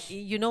that?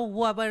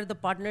 Whoever the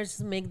partners,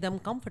 make them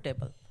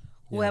comfortable.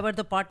 Whoever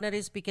the partner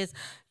is, because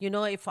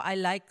if I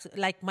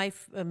like my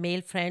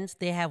male friends,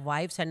 they have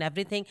wives and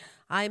everything.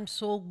 I'm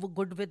so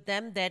good with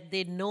them that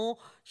they know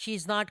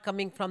she's not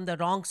coming from the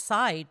wrong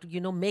side.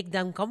 Make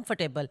them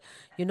comfortable.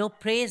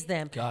 Praise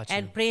them. Gotcha.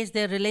 And praise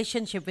their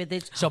relationship with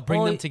it. So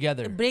bring them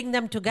together. Bring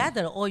them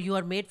together. Or you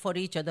are made for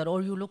each other. Or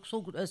you look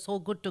so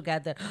good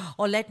together.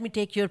 Or let me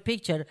take your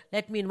picture.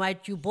 Let me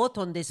invite you both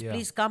on this. Yeah.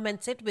 Please come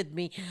and sit with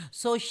me.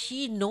 So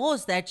she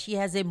knows that she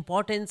has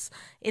importance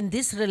in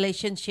this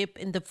relationship,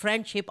 in the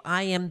friendship.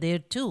 I am there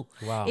too.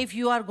 Wow. If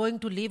you are going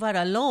to leave her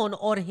alone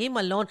or him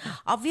alone,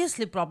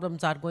 obviously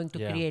problems are going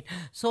to create.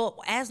 So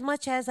as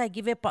much as I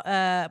give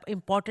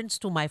importance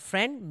to my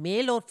friend,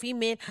 male or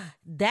female,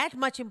 that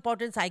much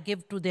importance I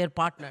give to their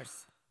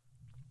partners.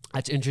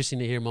 That's interesting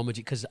to hear, Mama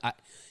Jee, because I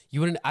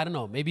don't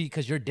know, maybe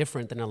because you're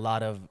different than a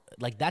lot of,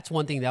 like, that's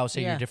one thing that I would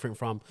say you're different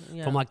from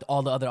like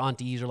all the other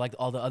aunties or like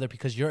all the other,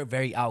 because you're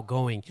very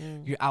outgoing.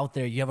 You're out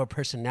there. You have a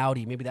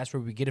personality. Maybe that's where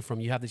we get it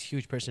from. You have this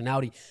huge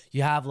personality.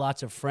 You have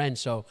lots of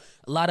friends. So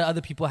a lot of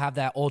other people have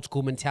that old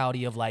school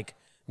mentality of like,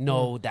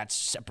 no, that's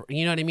separate.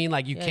 You know what I mean?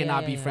 Like you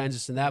cannot be friends,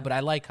 this and that. But I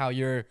like how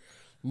you're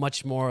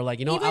much more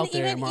like, out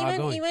there and more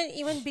outgoing.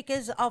 Even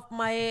because of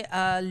my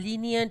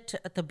lenient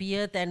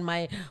tabiyat and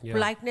my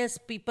politeness,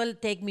 people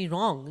take me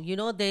wrong.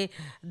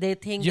 They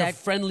think your that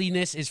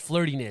friendliness is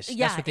flirtiness.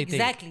 That's what they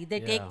exactly. think. They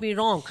take me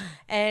wrong.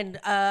 And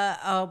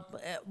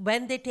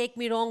when they take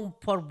me wrong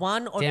for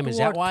one or two or three... Damn, is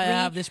that why I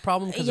have this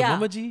problem? Because of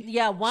Mama Jee?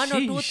 Yeah, one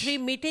or two, Sheesh. 3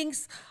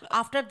 meetings.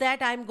 After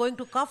that, I'm going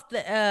to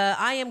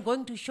I am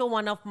going to show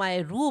one of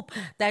my group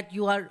that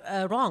you are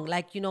wrong.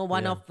 Like,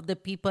 one of the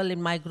people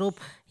in my group,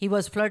 he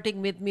was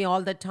flirting with me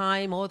all the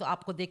time. Oh,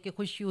 aapko dekh ke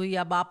khushi hui,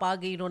 ab aap aa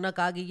gayi, ronak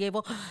aa gayi, ye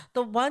wo.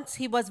 So once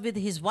he was with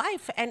his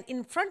wife, and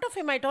in front of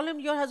him, I told him,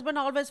 your husband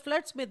always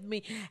flirts with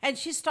me. And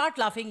she started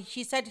laughing.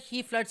 She said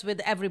he flirts with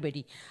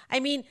everybody. I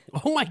mean...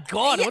 Oh my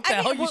God, what the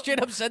hell? You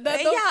straight up said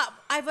that though? Yeah,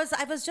 I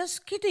was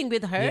just kidding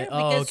with her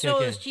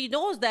because she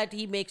knows that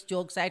he makes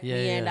jokes at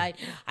me and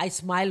I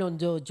smile on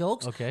the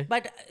jokes. Okay.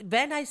 But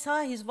when I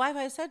saw his wife,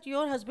 I said,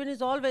 your husband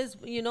is always,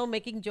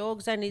 making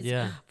jokes and he's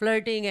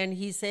flirting, and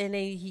he's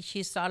saying,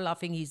 she started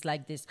laughing, he's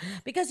like this.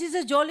 Because he's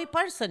a jolly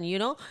person,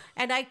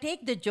 and I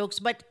take the jokes.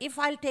 But if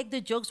I'll take the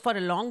jokes for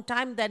a long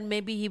time, then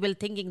maybe he will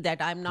thinking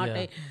that I'm not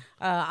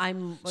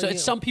So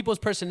it's some people's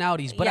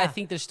personalities, but I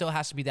think there still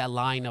has to be that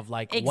line of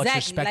like what's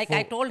respectful. Like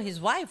I told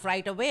his wife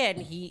right away,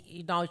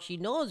 and now she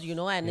knows,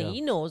 and he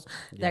knows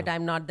that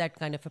I'm not that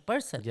kind of a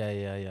person.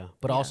 Yeah.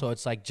 But also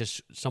it's like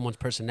just someone's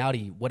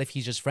personality. What if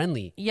he's just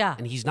friendly? Yeah.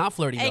 And he's not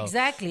flirty though?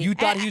 Exactly. You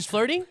thought he was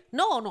flirting?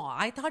 No,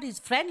 I thought he's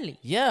friendly.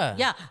 Yeah.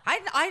 Yeah.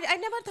 I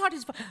never thought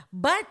he's...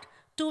 But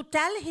to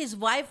tell his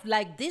wife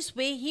like this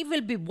way, he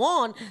will be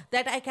warned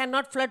that I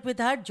cannot flirt with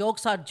her.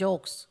 Jokes are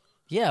jokes.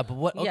 Yeah, but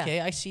what?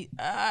 Okay, I see.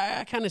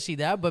 I kind of see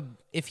that. But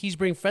if he's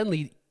being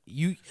friendly,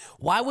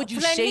 why would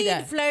you say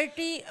that?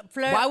 Flirty.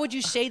 Why would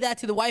you say that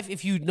to the wife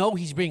if you know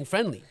he's being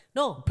friendly?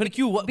 No. What's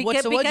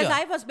the Because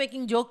I was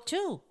making joke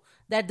too.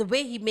 That the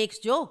way he makes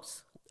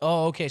jokes.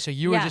 Oh, okay. So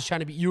you were just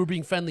trying to you were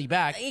being friendly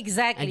back.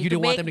 Exactly. And you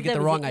didn't want them to get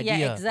the wrong idea.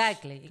 Yeah,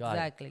 exactly.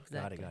 Got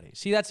it.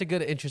 See, that's a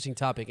good, interesting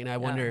topic. And I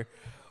wonder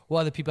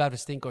what other people have to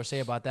think or say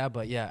about that.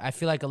 But yeah, I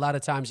feel like a lot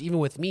of times, even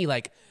with me,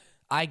 like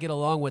I get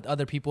along with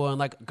other people and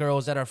like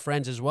girls that are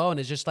friends as well. And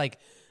it's just like,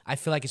 I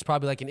feel like it's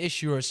probably like an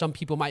issue, or some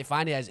people might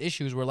find it as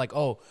issues where like,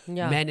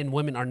 men and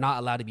women are not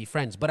allowed to be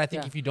friends. But I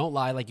think if you don't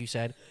lie, like you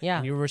said,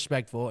 and you're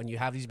respectful and you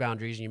have these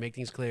boundaries and you make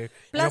things clear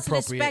and appropriate.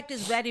 Plus, respect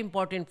is very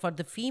important for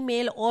the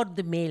female or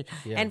the male.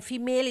 And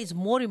female is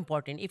more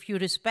important. If you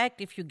respect,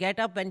 if you get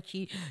up when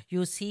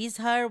you sees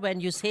her,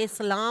 when you say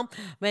salam,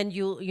 when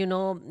you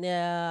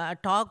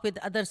talk with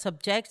other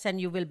subjects,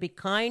 and you will be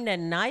kind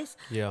and nice,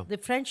 the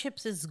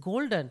friendships is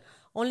golden.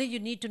 Only you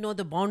need to know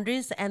the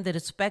boundaries, and the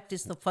respect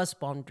is the first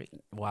boundary.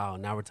 Wow,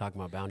 now we're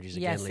talking about boundaries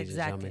again, ladies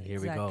and gentlemen.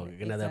 Here we go.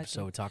 Another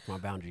episode talking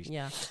about boundaries.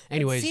 Yeah.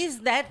 Anyways. See,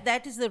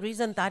 that is the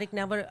reason Tariq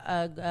never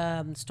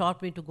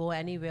stopped me to go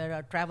anywhere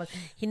or travel.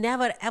 He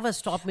never ever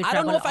stopped me to travel.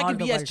 I don't know if I can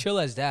be as chill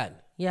as Dad.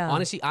 Yeah.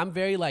 Honestly, I'm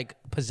very like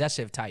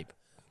possessive type.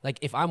 Like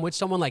if I'm with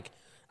someone, like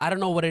I don't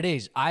know what it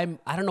is. I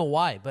don't know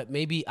why, but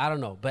maybe I don't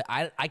know. But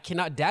I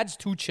cannot. Dad's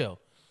too chill.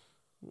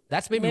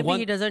 That's maybe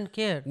he doesn't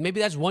care.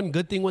 Maybe that's one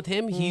good thing with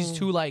him. He's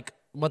too like,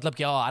 matlab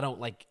ki, I don't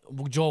like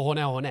jo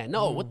hona.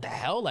 No, what the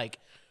hell? Like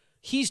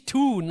he's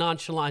too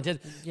nonchalant.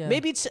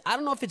 Maybe it's, I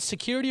don't know if it's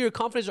security or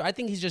confidence, or I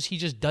think he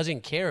just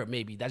doesn't care.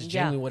 Maybe that's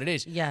genuinely what it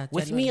is. Yeah.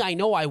 With me, I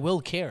know I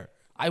will care.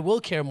 I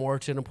will care more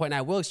to an point. I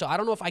will. So I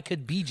don't know if I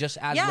could be just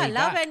as laid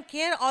love back. and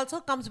care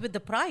also comes with the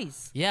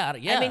price. Yeah.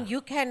 I mean,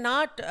 you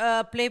cannot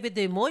play with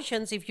the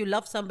emotions. If you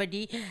love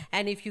somebody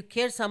and if you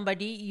care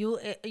somebody,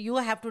 you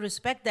have to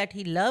respect that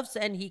he loves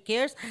and he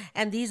cares.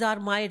 And these are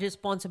my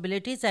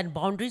responsibilities and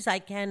boundaries. I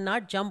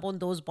cannot jump on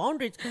those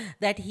boundaries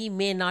that he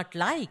may not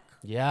like.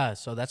 Yeah,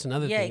 so that's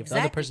another Yeah, thing. If the other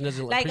exactly. person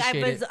doesn't Like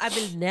appreciate it, I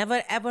will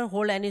never ever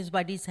hold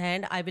anybody's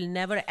hand. I will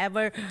never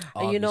ever,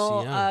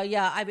 Obviously,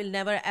 I will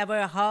never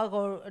ever hug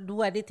or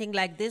do anything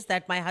like this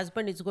that my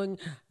husband is going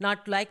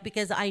not to like,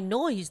 because I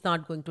know he's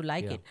not going to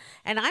like Yeah. it,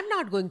 and I'm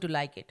not going to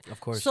like it. Of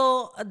course.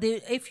 So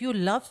if you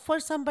love for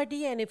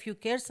somebody and if you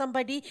care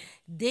somebody,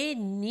 they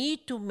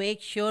need to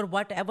make sure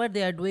whatever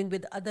they are doing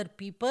with other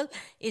people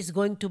is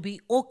going to be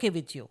okay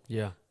with you.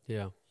 yeah,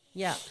 yeah.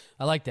 Yeah.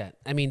 I like that.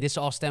 I mean, this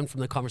all stemmed from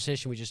the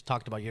conversation we just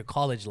talked about, your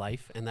college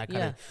life, and that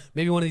kind of. Yeah.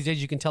 Maybe one of these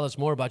days you can tell us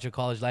more about your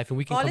college life, and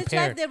we can College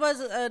compare. life, there was,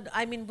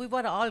 we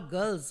were all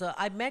girls.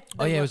 I met.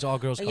 Oh, yeah, it was all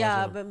girls college,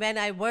 Yeah, yeah. but when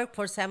I worked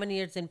for 7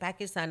 years in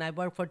Pakistan, I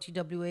worked for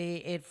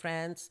TWA, Air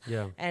France.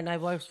 Yeah. And I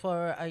worked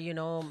for, But in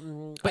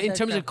other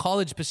terms of stuff.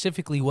 college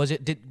specifically, was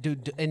it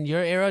in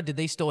your era? Did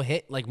they still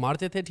hit like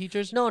Marte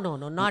teachers? No,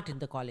 not in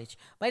the college,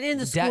 but in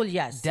the school,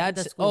 yes. in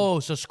Dad's the school. oh,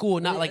 so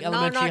school, not like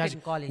elementary. Not high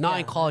in college. Not yeah,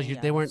 in college.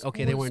 yeah. They weren't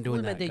okay. They weren't doing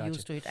School that. They Gotcha.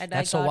 used to it. And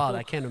That's so wild.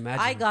 I can't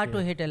imagine. I got Yeah.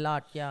 to hit a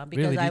lot, yeah,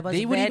 because Really? I was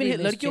They would very even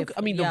hit ladkiyo? mischief.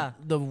 I mean, yeah.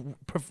 the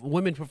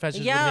women professors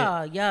would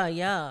Yeah. hit. Yeah.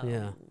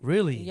 Yeah.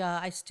 Really? Yeah,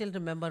 I still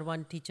remember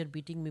one teacher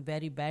beating me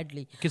very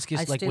badly. Kiss, I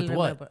like still with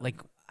remember. what? Like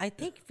I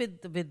think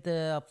with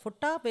the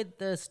futta, with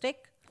the stick.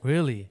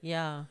 really?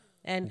 Yeah,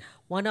 and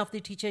one of the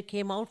teacher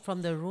came out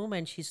from the room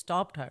and she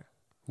stopped her.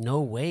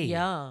 No way.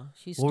 Yeah,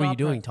 she stopped What were you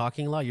her. doing?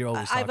 Talking a lot? You're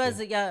always I talking. was,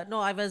 yeah, no,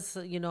 I was,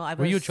 I was.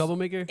 Were you a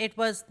troublemaker? It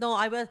was, no,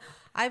 I was,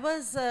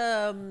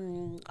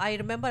 I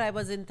remember I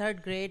was in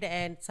 3rd grade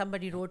and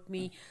somebody wrote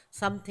me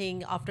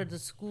something after the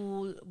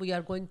school, we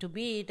are going to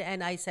meet.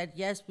 And I said,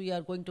 yes, we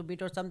are going to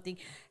meet or something.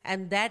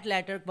 And that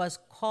letter was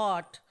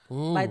caught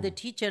by the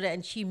teacher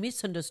and she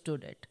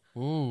misunderstood it.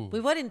 We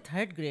were in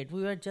 3rd grade.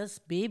 We were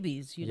just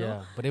babies, you know.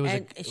 Yeah, but it was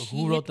and who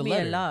she wrote hit the me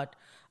letter? a lot.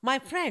 My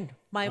friend,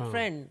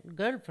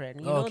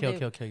 girlfriend. You Oh, know,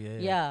 okay,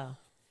 yeah.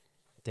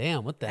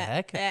 Damn, what the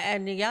heck?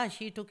 And yeah,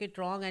 she took it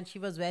wrong, and she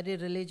was very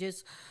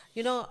religious.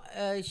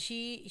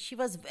 She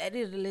was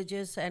very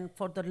religious, and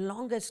for the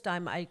longest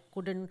time, I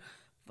couldn't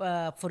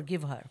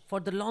forgive her. For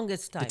the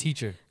longest time,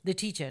 the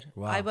teacher.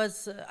 Wow. I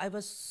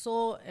was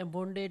so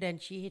wounded,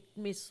 and she hit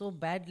me so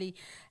badly,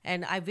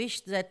 and I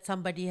wish that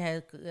somebody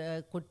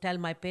could tell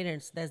my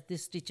parents that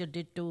this teacher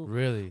did to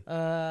Really?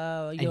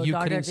 your you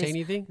daughter couldn't say this.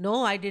 anything?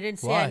 No, I didn't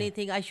say Why?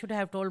 anything. I should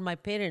have told my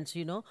parents,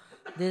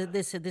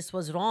 this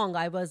was wrong.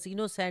 I was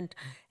innocent.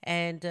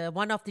 And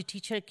one of the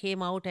teacher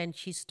came out and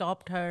she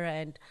stopped her.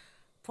 And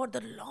for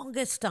the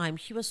longest time,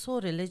 she was so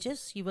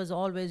religious. She was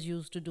always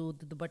used to do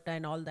the dupatta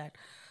and all that.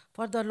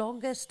 For the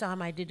longest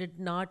time, I did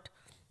not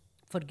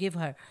forgive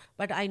her.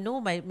 But I know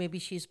maybe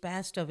she's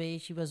passed away.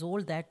 She was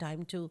old that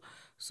time too.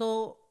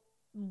 So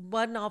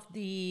one of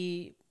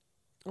the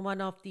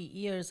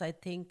years, I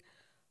think,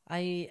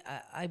 I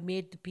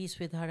made the peace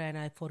with her and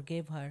I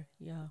forgave her.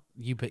 Yeah. I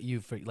mean,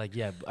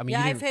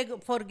 Yeah, you I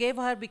didn't, forgave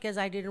her because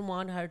I didn't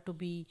want her to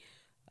be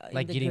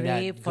Like in the getting that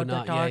grave for the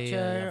guna- torture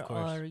yeah, of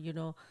course.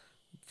 or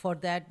for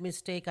that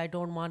mistake. I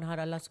don't want her.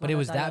 Allah subhanahu but it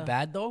was wa that ta'ala-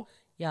 bad though.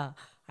 Yeah,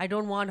 I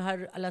don't want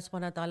her. Allah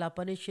subhanahu wa ta'ala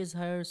punishes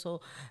her.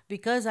 So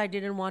because I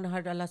didn't want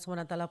her, Allah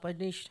subhanahu wa ta'ala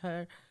punished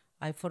her.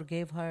 I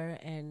forgave her,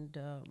 and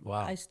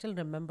Wow. I still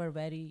remember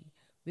very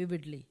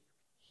vividly.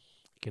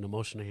 Getting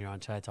emotional here on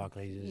Chai Talk,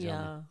 ladies and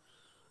gentlemen. Yeah.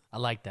 I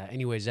like that.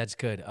 Anyways, that's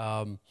good.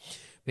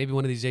 Maybe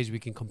one of these days we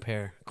can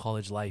compare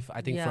college life.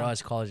 I think for Yeah.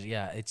 us, college,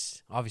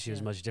 it's obviously it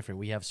was much different.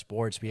 We have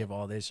sports, we have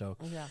all this, so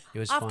Yeah. it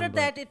was After fun.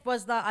 that,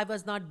 I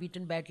was not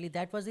beaten badly.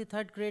 That was the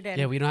 3rd grade,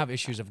 and we don't have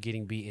issues of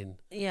getting beaten.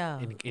 yeah.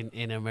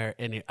 In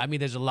America, I mean,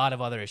 there's a lot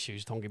of other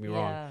issues. Don't get me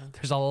wrong. Yeah.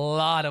 There's a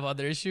lot of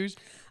other issues,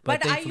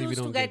 But I thankfully used we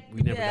to don't get,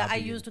 we never got I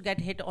beaten. used to get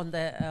hit on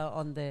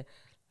the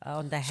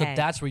So hand.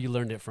 that's where you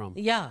learned it from.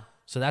 Yeah.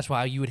 So that's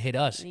why you would hit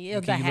us. Yeah,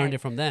 because you the learned hand.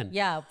 it from then.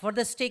 Yeah, for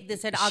the stick, they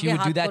said, She "Aage would do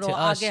haath that to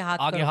karo, us. aage haath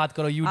Aage karo." haath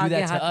karo. You would do Aage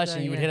that to haath us, karo,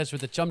 and you would yeah. hit us with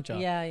the chumcha.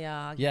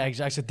 Yeah. Yeah,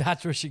 exactly. So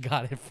that's where she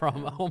got it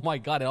from. Oh my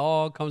God, it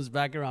all comes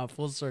back around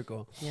full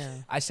circle. Yeah.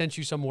 I sent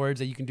you some words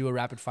that you can do a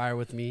rapid fire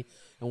with me,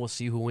 and we'll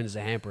see who wins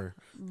the hamper.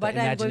 The But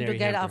I'm going to imaginary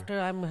get, hamper. after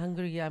I'm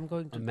hungry, I'm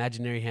going to.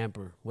 Imaginary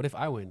hamper. What if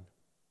I win?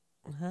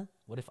 Huh?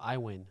 What if I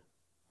win?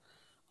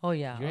 Oh,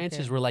 yeah. Your okay.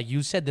 answers were like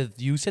you said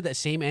that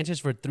same answers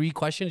for 3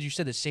 questions. You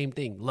said the same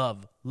thing.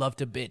 Love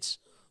to bits.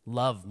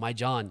 Love, my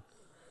John.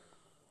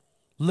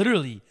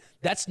 Literally,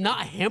 that's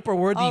not hamper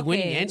worthy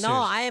winning answers. No,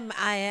 I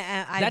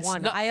That's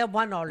won. not- I have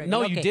won already.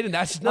 No, okay. you didn't.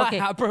 That's not Okay.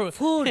 hamper.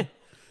 Food,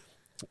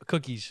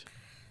 Cookies.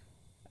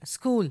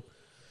 school,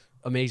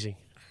 Amazing.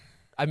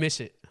 I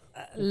miss it.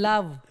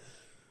 love,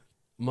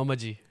 Mama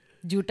Jee.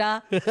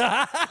 juta,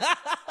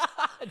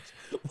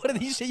 What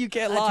did you say? You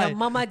can't Acha, lie.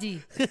 Mama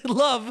Jee,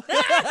 Love.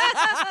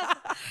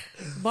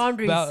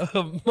 boundaries,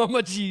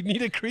 Mama Jee, need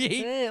to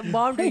create.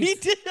 boundaries,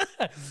 Need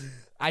to,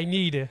 I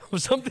need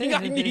something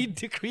I need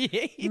to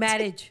create.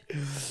 marriage,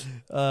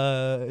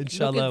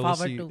 Inshallah, we'll forward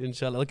see. to.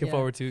 Inshallah, looking Yeah.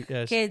 forward to.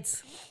 Yes.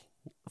 kids.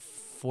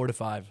 4 to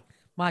 5.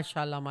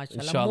 Mashallah,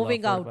 mashallah. Inshallah.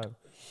 Moving 4 to out, 5.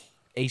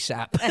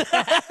 ASAP.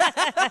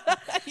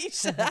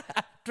 ASAP.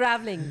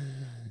 traveling.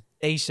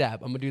 ASAP.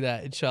 I'm gonna do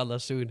that inshallah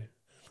soon.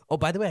 Oh,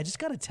 by the way, I just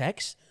got a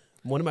text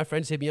One of my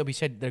friends hit me up. He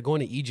said they're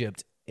going to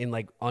Egypt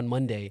on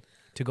Monday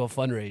to go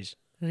fundraise.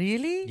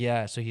 Really?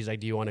 Yeah. So he's like,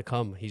 "Do you want to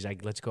come?" He's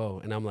like, "Let's go."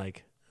 And I'm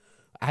like,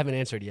 I haven't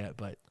answered yet,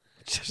 but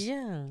just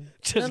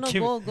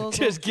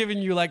giving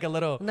you like a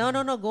little.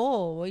 No,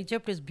 go.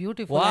 Egypt is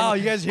beautiful. Wow,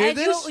 you guys hear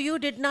this? You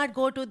did not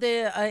go to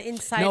the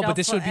inside. No, but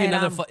this would be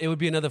Ihram. it would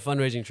be another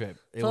fundraising trip.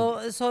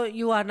 So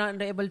you are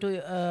not able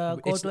to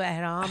go to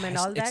Ihram and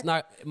all that. It's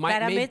not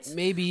pyramids.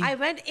 Maybe I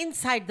went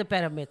inside the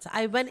pyramids.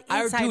 I heard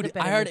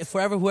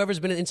whoever's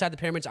been inside the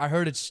pyramids. I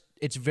heard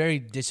it's very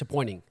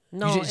disappointing.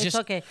 No, it's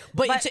okay.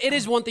 But it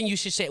is one thing you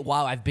should say.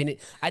 Wow, I've been.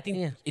 I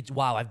think it's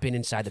wow. I've been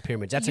inside the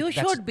pyramids. You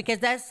should because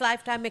that's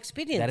lifetime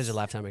experience. That is a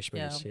lifetime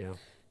experience. Yeah.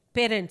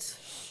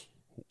 Parents.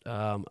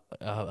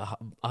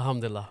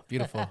 Alhamdulillah,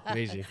 beautiful,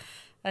 amazing.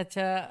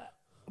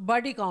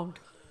 Body count.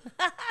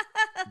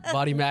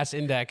 Body mass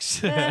index.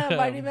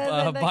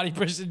 Body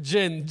person.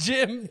 Gym.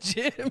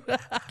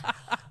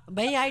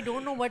 Bhai, I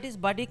don't know what is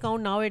body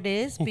count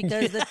nowadays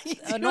because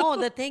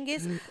the thing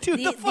is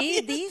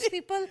these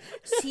people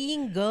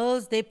seeing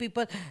girls,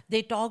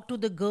 they talk to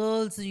the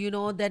girls,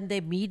 then they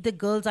meet the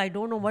girls. I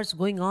don't know what's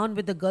going on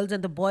with the girls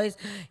and the boys.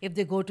 If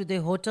they go to the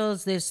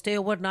hotels, they stay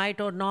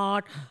overnight or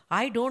not.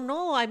 I don't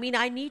know. I mean,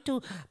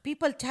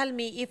 people tell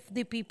me if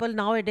the people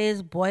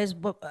nowadays, boys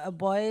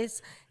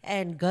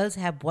and girls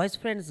have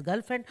boyfriends,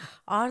 girlfriend,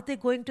 are they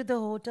going to the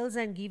hotels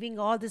and giving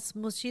all this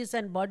mushies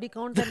and body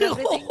counts and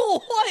everything?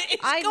 What is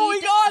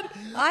going on?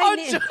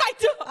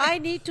 I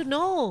need to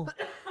know.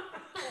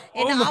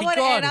 In our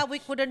era, we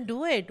couldn't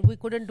do it. We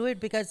couldn't do it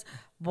because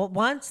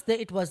once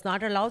it was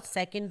not allowed.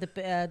 Second,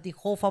 the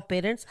hope of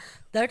parents.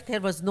 Third,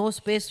 there was no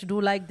space to do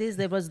like this.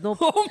 There was no.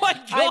 Oh my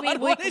God! I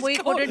mean, we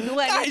couldn't do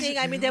anything.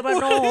 I mean, there were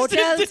no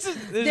hotels.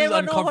 There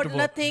were no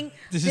nothing.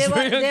 There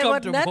were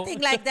nothing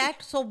like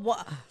that. So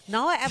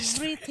now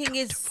everything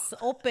is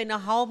open.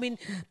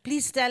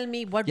 Please tell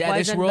me what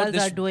boys and girls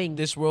are doing.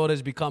 This world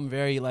has become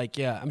very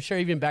I'm sure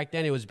even back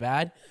then it was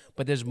bad,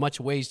 but there's much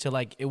ways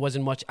to it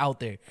wasn't much out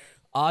there.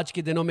 Aaj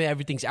ke dinon mein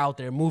everything's out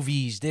there.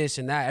 Movies, this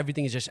and that.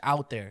 Everything is just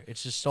out there.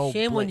 It's just so.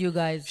 Shame on you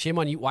guys. Shame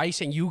on you. Why are you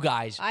saying you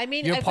guys? I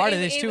mean, you're part of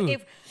this too.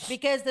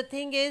 Because the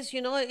thing is,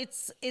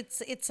 it's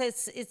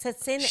a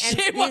sin.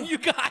 Shame on you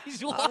guys.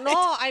 What?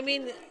 No, I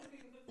mean.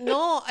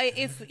 No,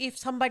 if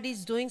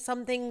somebody's doing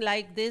something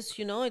like this,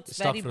 it's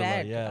very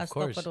bad. Yeah, of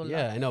course.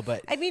 Yeah, I know,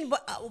 but I mean,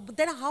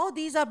 then how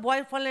these are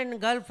boyfriend and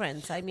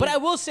girlfriends? I mean, but I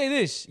will say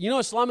this: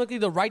 Islamically,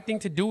 the right thing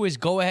to do is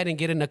go ahead and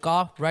get a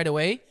nikah right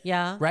away.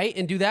 Yeah. Right,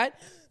 and do that.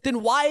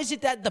 Then why is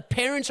it that the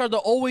parents are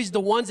always the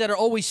ones that are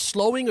always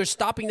slowing or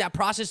stopping that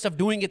process of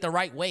doing it the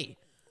right way?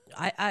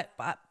 I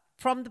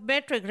from the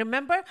metric,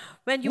 remember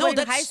when you were in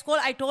high school,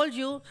 I told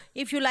you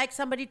if you like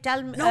somebody,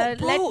 let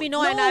me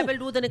know and I will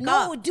do the nikah.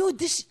 No, dude,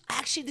 this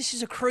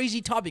is a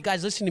crazy topic.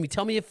 Guys, listen to me.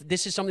 Tell me if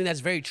this is something that's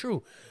very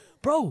true.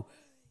 Bro,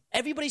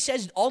 everybody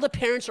says all the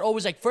parents are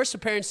always first the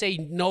parents say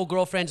no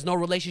girlfriends, no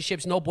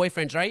relationships, no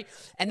boyfriends, right?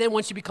 And then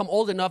once you become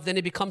old enough, then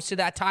it becomes to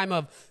that time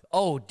of,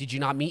 oh, did you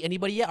not meet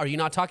anybody yet? Are you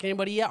not talking to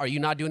anybody yet? Are you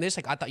not doing this?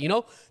 I thought,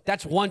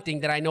 that's one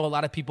thing that I know a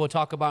lot of people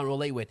talk about and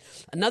relate with.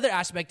 Another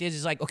aspect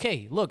is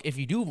okay, look, if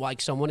you do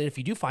like someone and if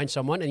you do find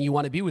someone and you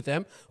want to be with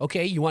them,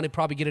 okay, you want to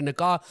probably get a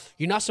nikah.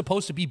 You're not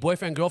supposed to be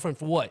boyfriend, girlfriend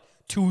for what?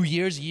 2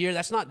 years, a year?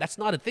 That's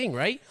not a thing,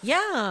 right?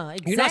 Yeah,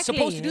 exactly. You're not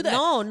supposed to do that.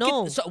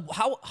 No. So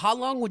how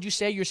long would you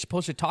say you're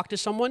supposed to talk to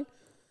someone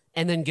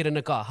and then get a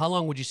nikah? How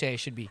long would you say it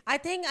should be? I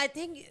think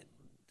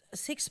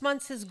 6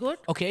 months is good.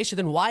 Okay, so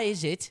then why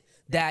is it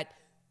that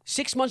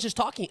 6 months is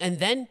talking and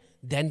then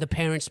the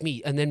parents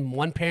meet and then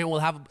one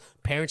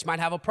parents might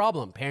have a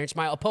problem, parents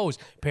might oppose,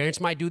 parents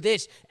might do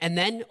this, and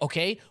then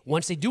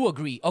once they do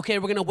agree, we're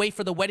gonna wait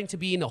for the wedding to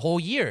be in the whole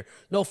year.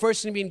 No,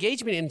 first gonna be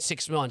engagement in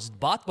 6 months,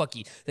 baat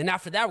baki. Then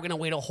after that we're gonna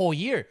wait a whole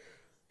year.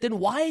 Then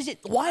why is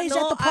that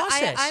the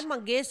process? I'm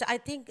against. I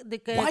think the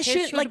kids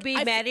should be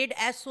married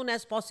as soon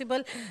as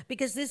possible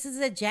because this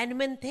is a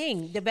genuine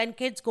thing. When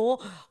kids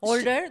go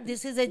older,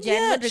 this is a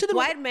genuine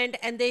requirement,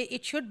 and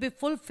it should be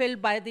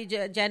fulfilled by the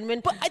genuine.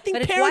 But I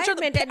think parents are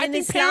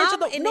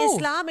in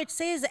Islam, it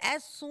says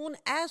as soon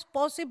as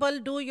possible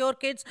do your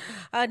kids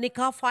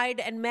nikah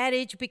and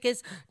marriage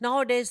because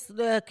nowadays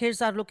the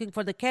kids are looking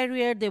for the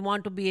career. They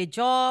want to be a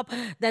job,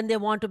 then they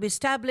want to be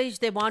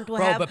established. They want to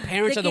have. But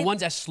parents are the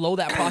ones that slow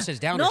that process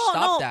down.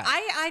 That.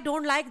 I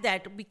don't like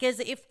that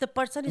because if the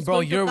person is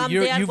going to come,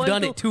 you've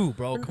done it too,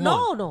 bro. Come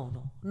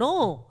on.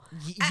 No.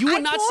 You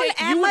would not say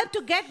Aammir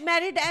to get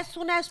married as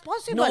soon as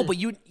possible. No, but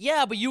you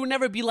would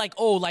never be like,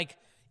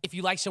 if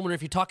you like someone or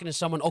if you're talking to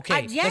someone,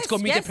 let's go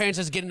meet the parents,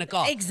 let's get in the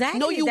car. Exactly.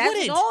 No, you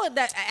wouldn't. No,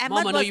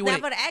 Aammir was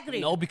never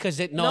agreed. No,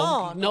 because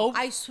No.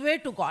 I swear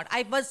to God.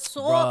 I was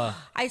so... Bruh.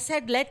 I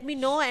said, let me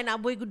know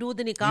and we could do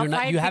the nikah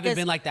fight. You haven't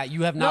been like that.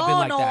 You have not been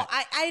like that.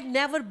 No, I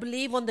never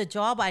believe on the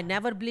job. I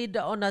never believe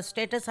on a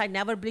status. I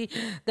never believe...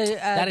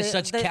 That is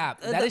such cap.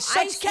 That is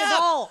such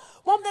cap.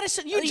 Mom, that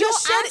is you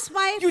just said ask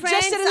my you friends,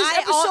 just said in this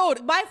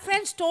episode. my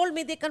friends told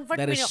me, they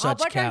confronted That me. is such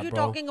What cap, are you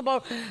bro. talking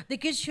about? The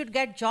kids should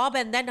get job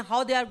and then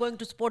how they are going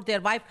to support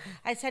their wife.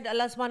 I said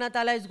Allah subhanahu wa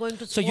ta'ala is going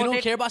to support So you don't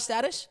it. care about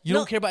status? You No.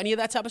 don't care about any of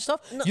that type of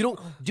stuff? You don't,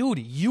 dude.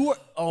 You are.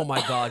 Oh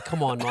my God!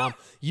 Come on, Mom.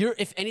 You're.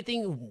 If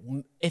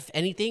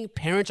anything,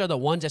 parents are the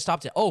ones that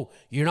stopped it. Oh,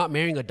 you're not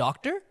marrying a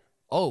doctor?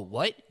 Oh,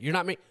 what? You're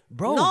not marrying,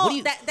 bro? No, what do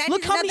you, that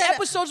look is how many another-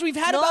 episodes we've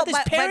had No, about this.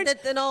 but Parents,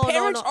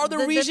 parents are the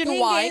reason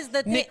thing why is,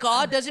 the thing-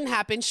 nikah doesn't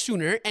happen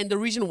sooner, and the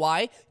reason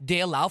why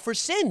they allow for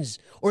sins,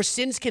 or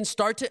sins can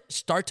start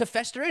to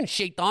fester in.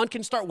 Shaitan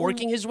can start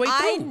working his way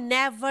I through.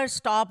 never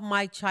stop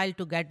my child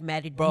to get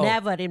married. Bro.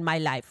 Never in my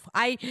life.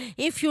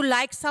 If you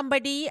like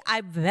somebody,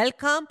 I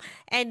welcome,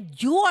 and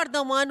you are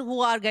the one who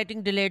are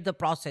getting delayed the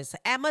process.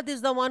 Ahmed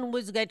is the one who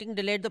is getting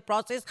delayed the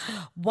process.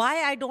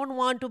 Why I don't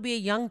want to be a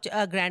young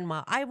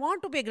grandma? I want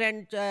to be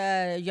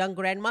a young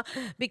grandma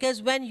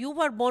because when you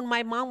were born,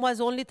 my mom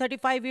was only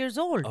 35 years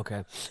old.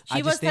 Okay.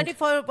 She was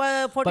 34,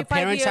 45 But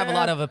parents have a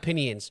lot years- of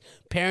opinions.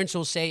 Parents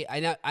will say,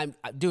 I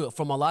do it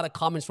from a lot of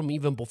comments from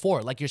even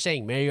before. Like you're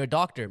saying, marry a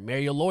doctor,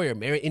 marry a lawyer,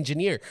 marry an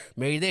engineer,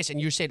 marry this.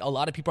 And you're saying a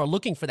lot of people are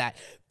looking for that.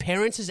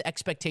 Parents'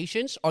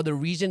 expectations are the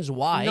reasons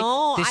why.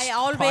 No, this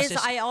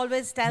I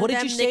always tell What did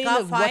them, you say in the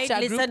nikah fight, WhatsApp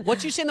group? listen.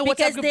 What you say in the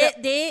WhatsApp because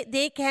group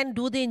they can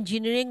do the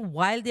engineering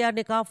while they are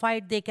nikah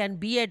fight. They can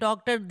be a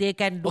doctor. They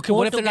can Okay, go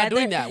what if they're not together.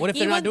 doing that? What if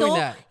they're not doing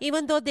that?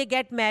 Even though they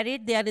get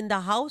married, they are in the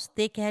house.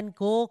 They can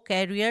go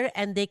career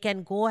and they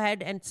can go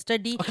ahead and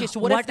study. Okay, so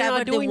what if they're whatever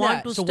not doing they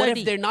want that? to So study. what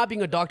if they're not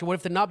being a doctor? What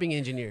if they're not being an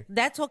engineer?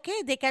 That's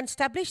okay. They can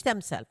establish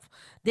themselves.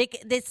 They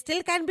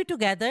still can be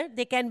together.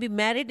 They can be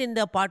married in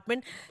the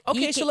apartment.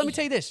 Okay, so let me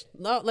tell you this.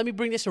 Now, let me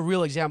bring this a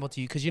real example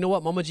to you, because you know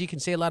what? Mama Jee can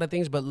say a lot of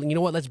things, but you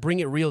know what? Let's bring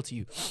it real to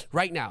you.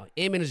 Right now,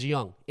 Aammir is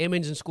young.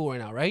 Aamir's in school right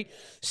now, right?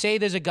 Say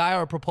there's a guy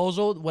or a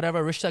proposal,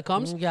 whatever, Rishta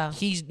comes. Yeah.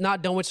 He's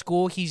not done with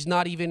school. He's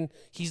not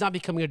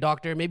becoming a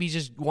doctor. Maybe he's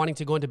just wanting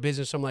to go into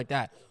business, something like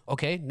that.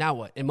 Okay, now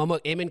what? And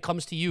Aammir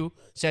comes to you,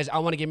 says, I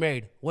want to get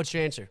married. What's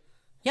your answer?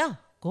 Yeah,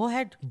 go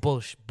ahead.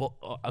 Bullshit.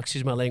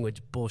 Excuse my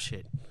language.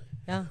 Bullshit.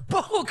 Yeah.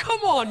 Bro, come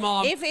on,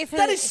 Mom.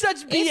 That is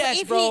such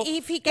BS, bro.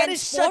 If he That can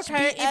is support such her,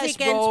 BS, if he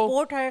can bro.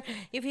 support her,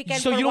 if he can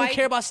So you don't provide-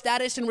 care about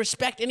status and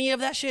respect, any of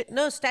that shit?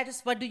 No,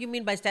 status. What do you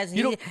mean by status?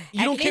 You don't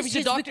care if he's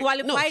a doctor?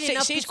 Qualified say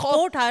enough he's to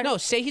support her. No,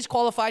 say he's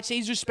qualified, say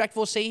he's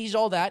respectful, say he's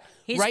all that.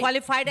 He's right?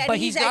 qualified and but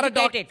he's not a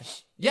doctor. educated.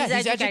 Yeah, He's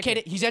he's educated.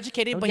 educated. He's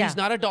educated, but Yeah. he's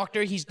not a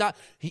doctor. He's not.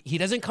 He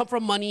doesn't come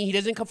from money. He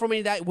doesn't come from any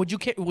of that. Would you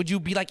care? Would you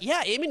be like,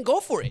 yeah, Aammir, go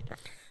for it?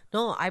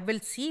 No, I will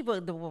see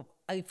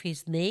if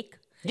he's naked.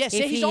 Yeah,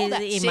 say he's all that.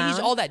 Say he's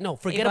all that. No,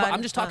 forget about.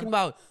 I'm just talking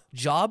about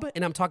job,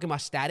 and I'm talking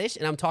about status,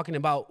 and I'm talking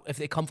about if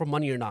they come from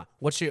money or not.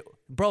 What's your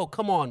bro?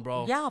 Come on,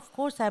 bro. Yeah, of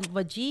course I'm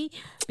Wajeeh,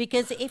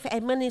 because if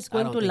Aammir is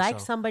going don't to think like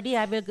so. somebody,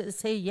 I will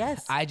say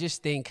yes. I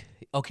just think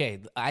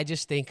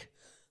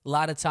a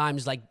lot of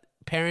times like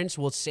parents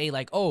will say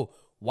like, oh,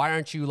 why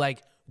aren't you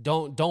like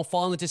don't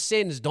fall into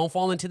sins, don't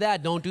fall into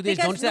that, don't do this,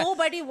 don't because do that.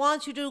 nobody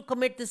wants you to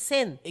commit the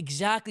sin.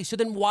 Exactly. So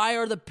then why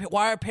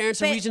are parents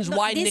the reasons No,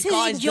 why this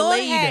nikah is is your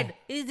delayed?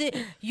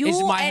 head. You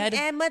Is my and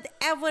head- Ahmed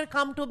ever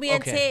come to me and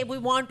Okay. say we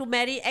want to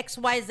marry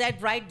XYZ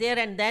right there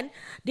and then?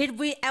 Did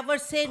we ever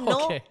say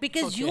no? Okay,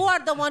 Because okay. you are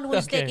the one who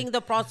is Okay. taking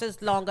the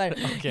process longer.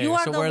 Okay, You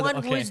are so the we're the-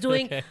 one who okay, is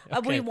doing. okay, We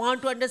okay.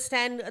 want to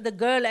understand the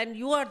girl, and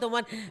you are the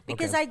one.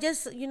 Because Okay. I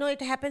just,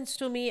 it happens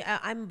to me.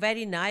 I'm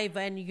very naive,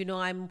 and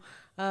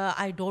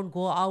I don't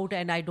go out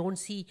and I don't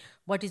see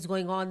what is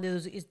going on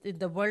in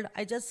the world.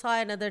 I just saw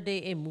another day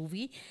a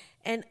movie,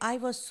 and I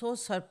was so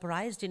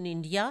surprised in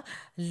India,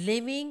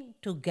 living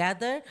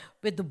together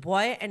with the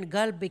boy and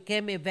girl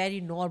became a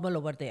very normal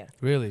over there.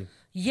 Really?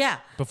 Yeah.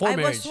 Before I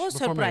marriage. was so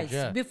Before marriage, surprised.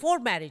 yeah. Before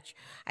marriage.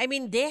 I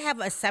mean, they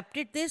have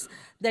accepted this,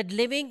 that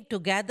living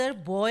together,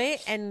 boy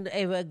and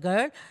a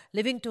girl,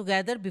 living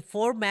together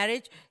before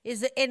marriage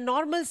is a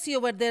normalcy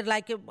over there,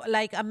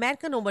 like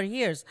American over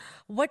here.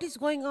 What is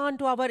going on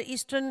to our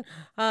Eastern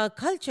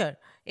culture?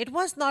 It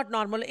was not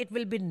normal. It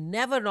will be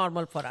never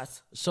normal for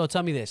us. So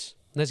tell me this.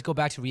 Let's go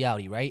back to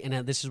reality, right?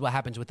 And this is what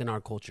happens within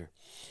our culture.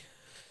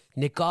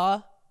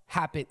 Nikah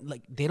happen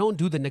like they don't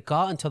do the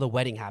nikah until the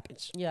wedding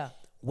happens. Yeah.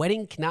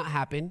 Wedding cannot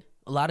happen.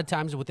 A lot of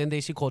times within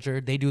Desi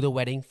culture, they do the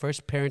wedding.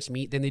 First parents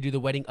meet, then they do the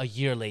wedding a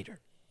year later.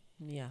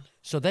 Yeah.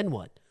 So then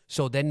what?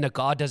 So then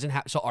nikah doesn't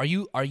have. So are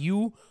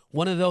you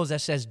one of those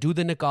that says do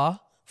the nikah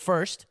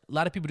first? A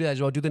lot of people do that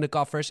as well. Do the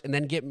nikah first, and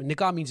then get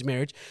nikah means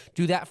marriage.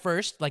 Do that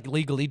first, like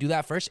legally. Do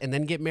that first, and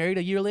then get married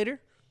a year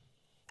later.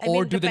 I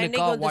mean, do the depending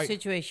nikah on the while-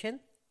 situation.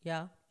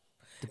 Yeah.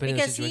 Depending on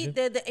the Because see,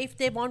 situation? if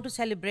they want to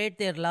celebrate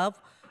their love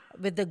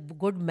with the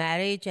good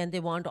marriage and they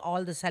want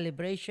all the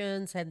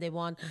celebrations and they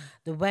want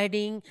the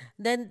wedding,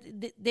 then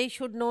they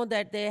should know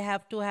that they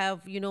have to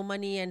have,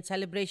 money and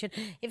celebration.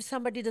 If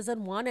somebody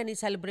doesn't want any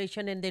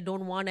celebration and they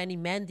don't want any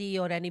mehndi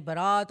or any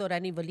barat or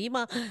any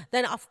walima,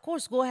 then of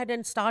course go ahead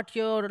and start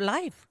your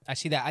life. I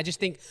see that. I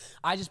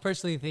just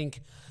personally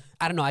think,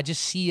 I don't know. I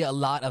just see a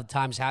lot of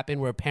times happen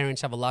where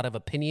parents have a lot of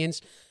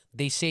opinions.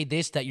 They say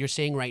this that you're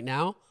saying right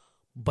now,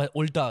 But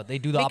ulta, they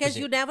do the because opposite.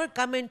 you never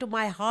come into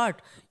my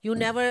heart. You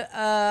never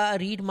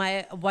read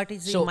what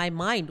is in my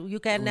mind. You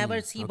can never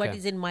see what okay.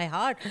 is in my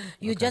heart.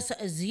 You just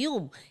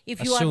assume.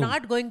 If you are Assume.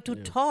 not going to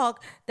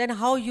talk, then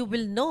how you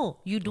will know?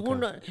 You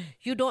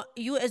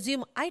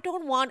assume. I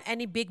don't want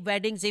any big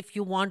weddings. If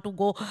you want to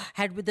go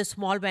ahead with a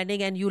small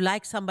wedding and you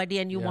like somebody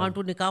and you want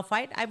to nikah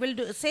fight, I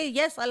will say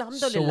yes,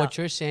 alhamdulillah. So what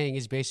you're saying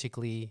is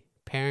basically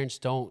parents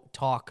don't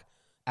talk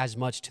as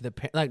much to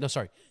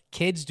the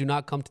kids do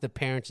not come to the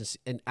parents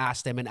and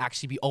ask them and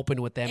actually be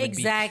open with them.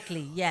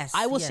 Exactly. Yes.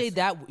 I will say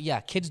that,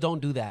 kids don't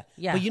do that.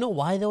 Yeah. But you know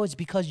why though? It's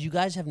because you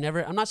guys have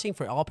never, I'm not saying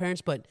for all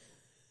parents, but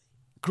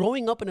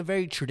growing up in a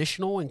very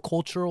traditional and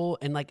cultural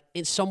and like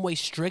in some way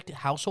strict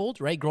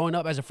household, right? Growing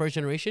up as a first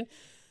generation,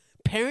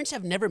 parents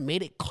have never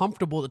made it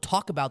comfortable to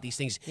talk about these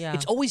things. Yeah.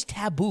 It's always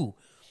taboo.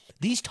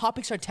 These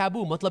topics are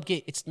taboo. Matlab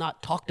ke it's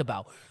not talked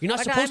about. You're not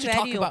But supposed I'm to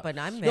talk very about. open.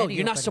 I'm No, very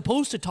you're not open.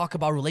 supposed to talk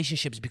about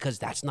relationships because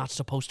that's not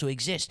supposed to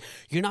exist.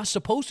 You're not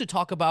supposed to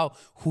talk about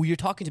who you're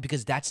talking to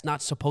because that's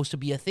not supposed to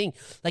be a thing.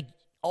 Like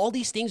all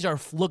these things are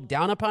looked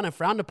down upon and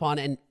frowned upon,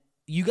 and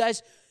you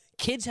guys,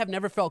 kids have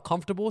never felt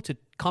comfortable to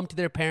come to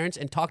their parents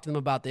and talk to them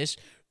about this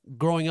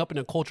growing up in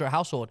a cultural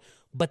household.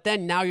 But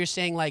then now you're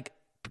saying like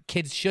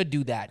kids should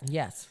do that.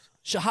 Yes.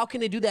 So how can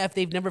they do that if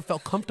they've never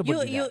felt comfortable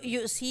to do that?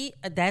 You see,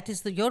 that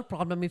is your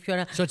problem. If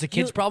you're So it's a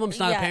kid's problem, it's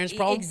not a parent's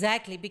problem?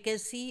 Exactly,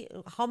 because see,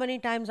 how many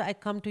times I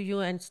come to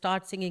you and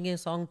start singing a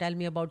song, tell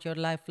me about your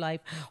life,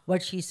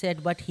 what she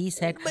said, what he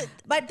said.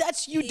 But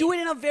that's, you do it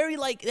in a very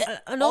like,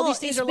 No, all these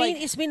things are like,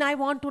 it's mean I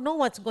want to know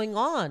what's going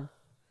on.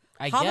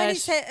 I How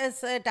guess.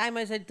 many time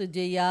I said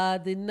tujhe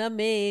yaad na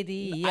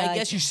meri? I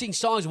guess you sing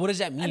songs. What does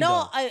that mean?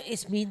 No, though?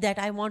 it's mean that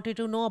I wanted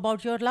to know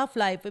about your love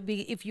life.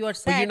 If you are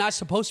sad. But you're not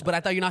supposed to. But I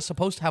thought you're not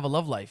supposed to have a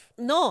love life.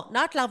 No,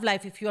 not love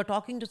life. If you are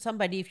talking to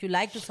somebody, if you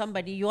like to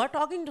somebody, you are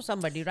talking to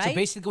somebody, right? So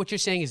basically what you're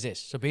saying is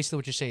this.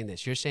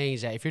 You're saying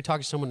is that if you're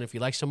talking to someone, if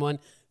you like someone,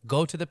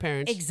 go to the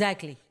parents.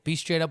 Exactly. Be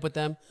straight up with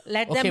them.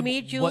 Let them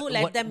meet you.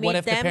 Let them meet what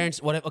if them. The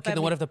parents, what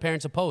if the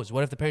parents oppose?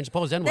 What if the parents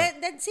oppose? Then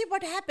what? Then see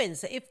what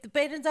happens. If the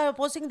parents are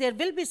opposing, there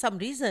will be some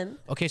reason.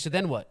 Okay, so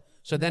then what?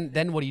 So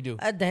then what do you do?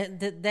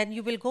 Then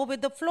you will go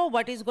with the flow.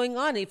 What is going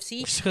on? If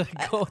see, So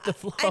go with the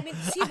flow. I mean,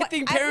 see, I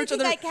think parents are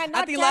the. everything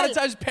I think a lot of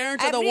times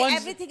parents are the ones.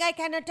 Everything I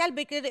cannot tell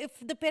because if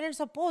the parents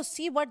oppose,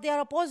 see what they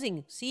are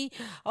opposing. See,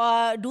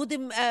 do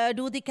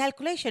the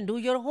calculation, do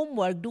your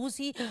homework, do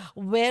see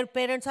where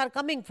parents are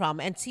coming from,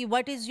 and see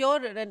what is your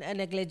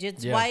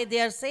negligence. Yeah. Why they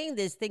are saying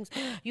these things.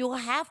 You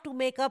have to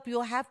make up.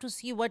 You have to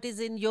see what is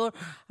in your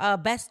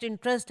best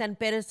interest and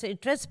parents'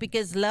 interest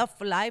because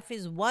life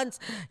is once.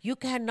 You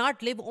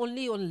cannot live only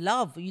on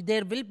love.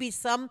 There will be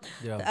some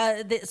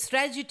the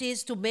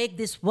strategies to make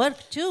this work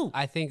too.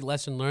 I think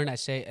lesson learned.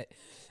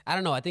 I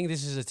don't know. I think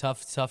this is a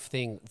tough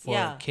thing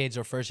for kids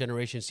or first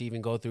generations to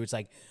even go through.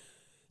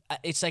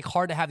 It's like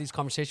hard to have these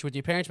conversations with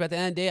your parents. But at the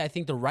end of the day, I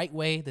think the right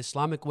way, the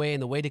Islamic way,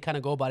 and the way to kind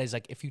of go about it is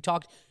like if you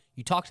talk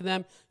to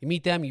them, you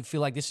meet them, you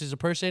feel like this is a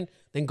person,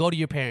 then go to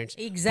your parents.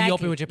 Exactly. Be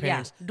open with your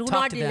parents. Yeah. Do talk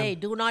not to delay. them.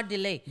 Do not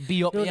delay.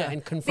 Be open,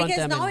 and confront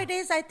because them. Because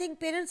nowadays, I think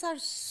parents are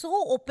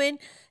so open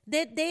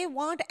that they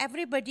want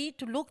everybody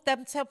to look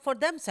themselves for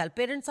themselves.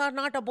 Parents are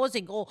not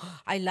opposing. Oh,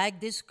 I like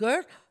this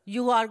girl.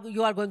 You are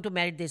going to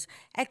marry this.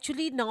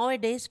 Actually,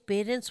 nowadays,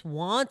 parents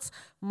wants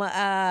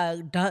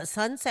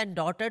sons and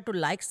daughter to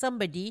like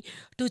somebody,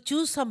 to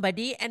choose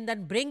somebody, and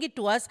then bring it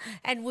to us,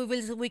 and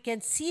we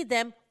can see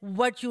them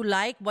what you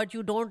like, what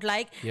you don't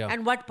like,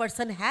 and what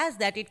person has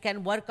that it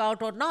can work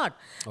out or not.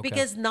 Okay.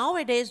 Because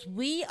nowadays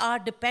we are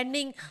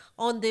depending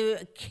on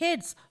the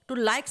kids to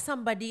like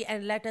somebody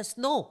and let us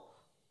know.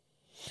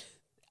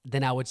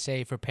 Then I would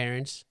say for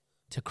parents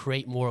to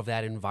create more of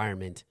that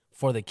environment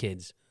for the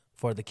kids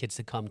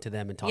to come to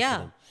them and talk to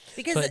them.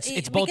 Because so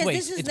it's both because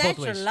ways. this is it's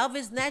natural. Both ways. Love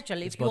is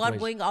natural. It's if you are ways.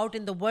 going out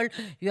in the world,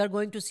 you are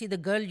going to see the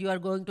girl, you are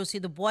going to see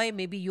the boy,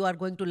 maybe you are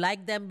going to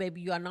like them,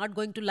 maybe you are not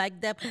going to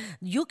like them.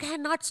 You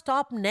cannot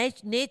stop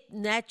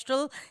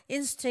natural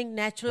instinct,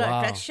 natural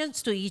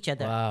attractions to each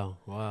other.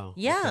 Wow.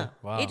 Yeah, okay.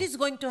 Wow. It is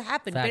going to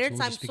happen. Facts. Parents,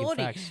 We're I'm just speaking sorry.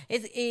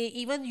 facts.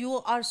 Even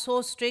you are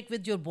so strict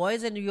with your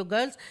boys and your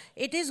girls,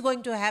 it is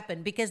going to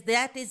happen because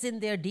that is in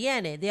their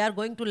DNA. They are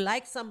going to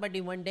like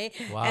somebody one day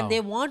and they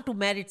want to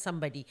marry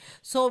somebody.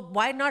 So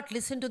why not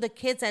listen to the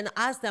kids and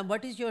ask them,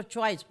 what is your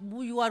choice?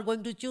 Who you are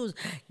going to choose?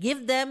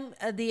 Give them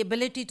the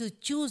ability to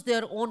choose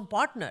their own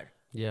partner.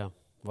 Yeah.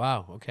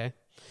 Wow. Okay.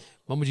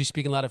 Mama Jee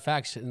speaking a lot of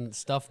facts and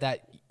stuff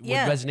that would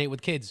resonate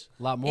with kids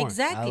a lot more.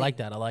 Exactly. I like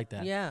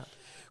that. Yeah.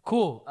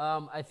 Cool.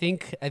 I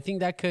think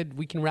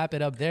we can wrap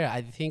it up there.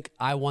 I think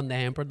I won the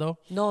hamper though.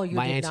 No, you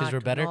My did answers not. were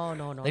better.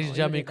 No. Ladies and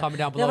gentlemen, comment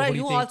down below. What do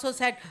you think? also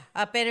said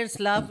parents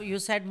love. You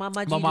said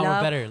Mama Jee Mama love.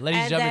 were better.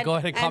 Ladies and gentlemen, go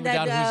ahead and comment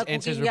down whose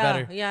answers were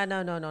better. Yeah,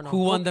 no.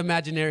 Who won the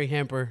imaginary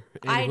hamper?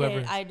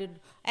 I did.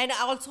 And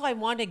also, I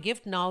want a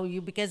gift now.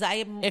 Because I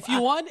am. If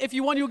you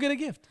won, you'll get a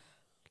gift.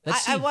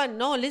 Let's see. I won.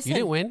 No, listen. You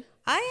didn't win.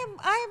 I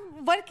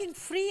am working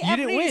free. You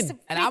didn't win,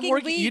 and I'm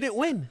working. Week. You didn't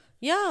win.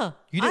 Yeah,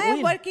 You didn't I am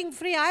win. working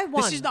free. I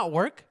won. This is not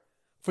work.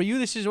 For you,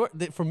 this is work.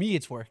 For me,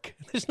 it's work.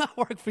 It's not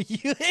work for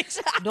you.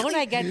 Exactly. Don't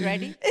I get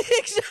ready?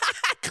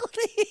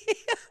 Exactly.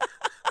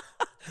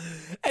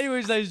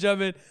 Anyways, ladies and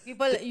gentlemen.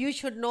 People, you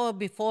should know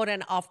before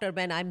and after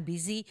when I'm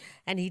busy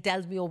and he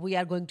tells me, oh, we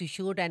are going to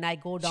shoot, and I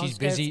go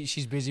downstairs.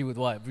 She's busy with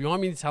what? You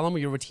want me to tell him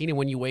your routine and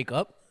when you wake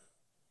up?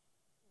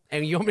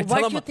 And you want me to What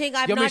tell him? you think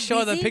I'm you want me not to show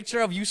the busy? picture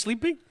of you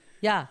sleeping?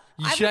 Yeah.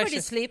 Everybody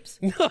sleeps.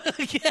 No, show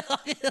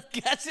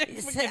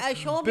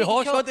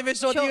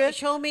me.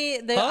 Show me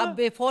the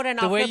before and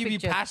the after way you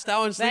picture. be passed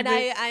out and sleeping.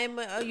 When I'm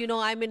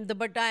I'm in the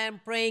but I am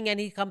praying, and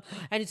he come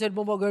and he said,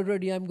 "Mama, get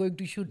ready. I'm going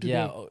to shoot today."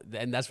 Yeah,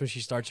 and that's when she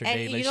starts her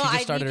day. And Like she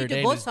just started her I day needed to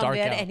and go it's dark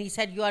somewhere, out. and he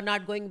said, "You are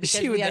not going because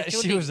She we are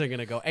shooting." she wasn't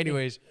gonna go.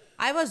 Anyways.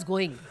 I was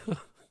going.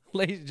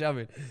 Ladies and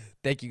gentlemen,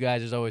 thank you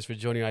guys as always for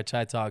joining our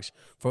Chai Talks.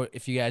 For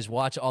if you guys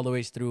watch all the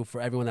way through,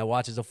 for everyone that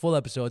watches the full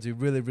episodes, we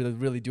really, really,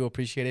 really do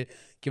appreciate it.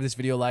 Give this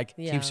video a like.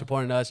 Yeah. Keep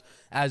supporting us.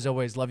 As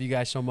always, love you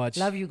guys so much.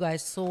 Love you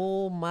guys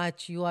so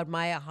much. You are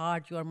my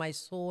heart. You are my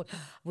soul.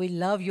 We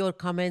love your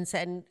comments,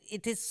 and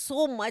it is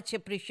so much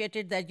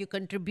appreciated that you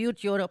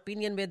contribute your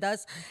opinion with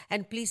us.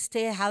 And please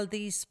stay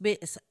healthy.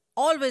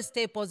 Always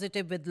stay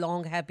positive with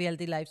long, happy,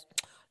 healthy lives.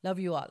 Love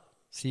you all.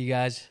 See you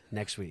guys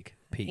next week.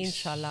 Peace.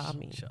 Inshallah.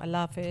 Ameen.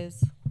 Allah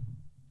Hafiz.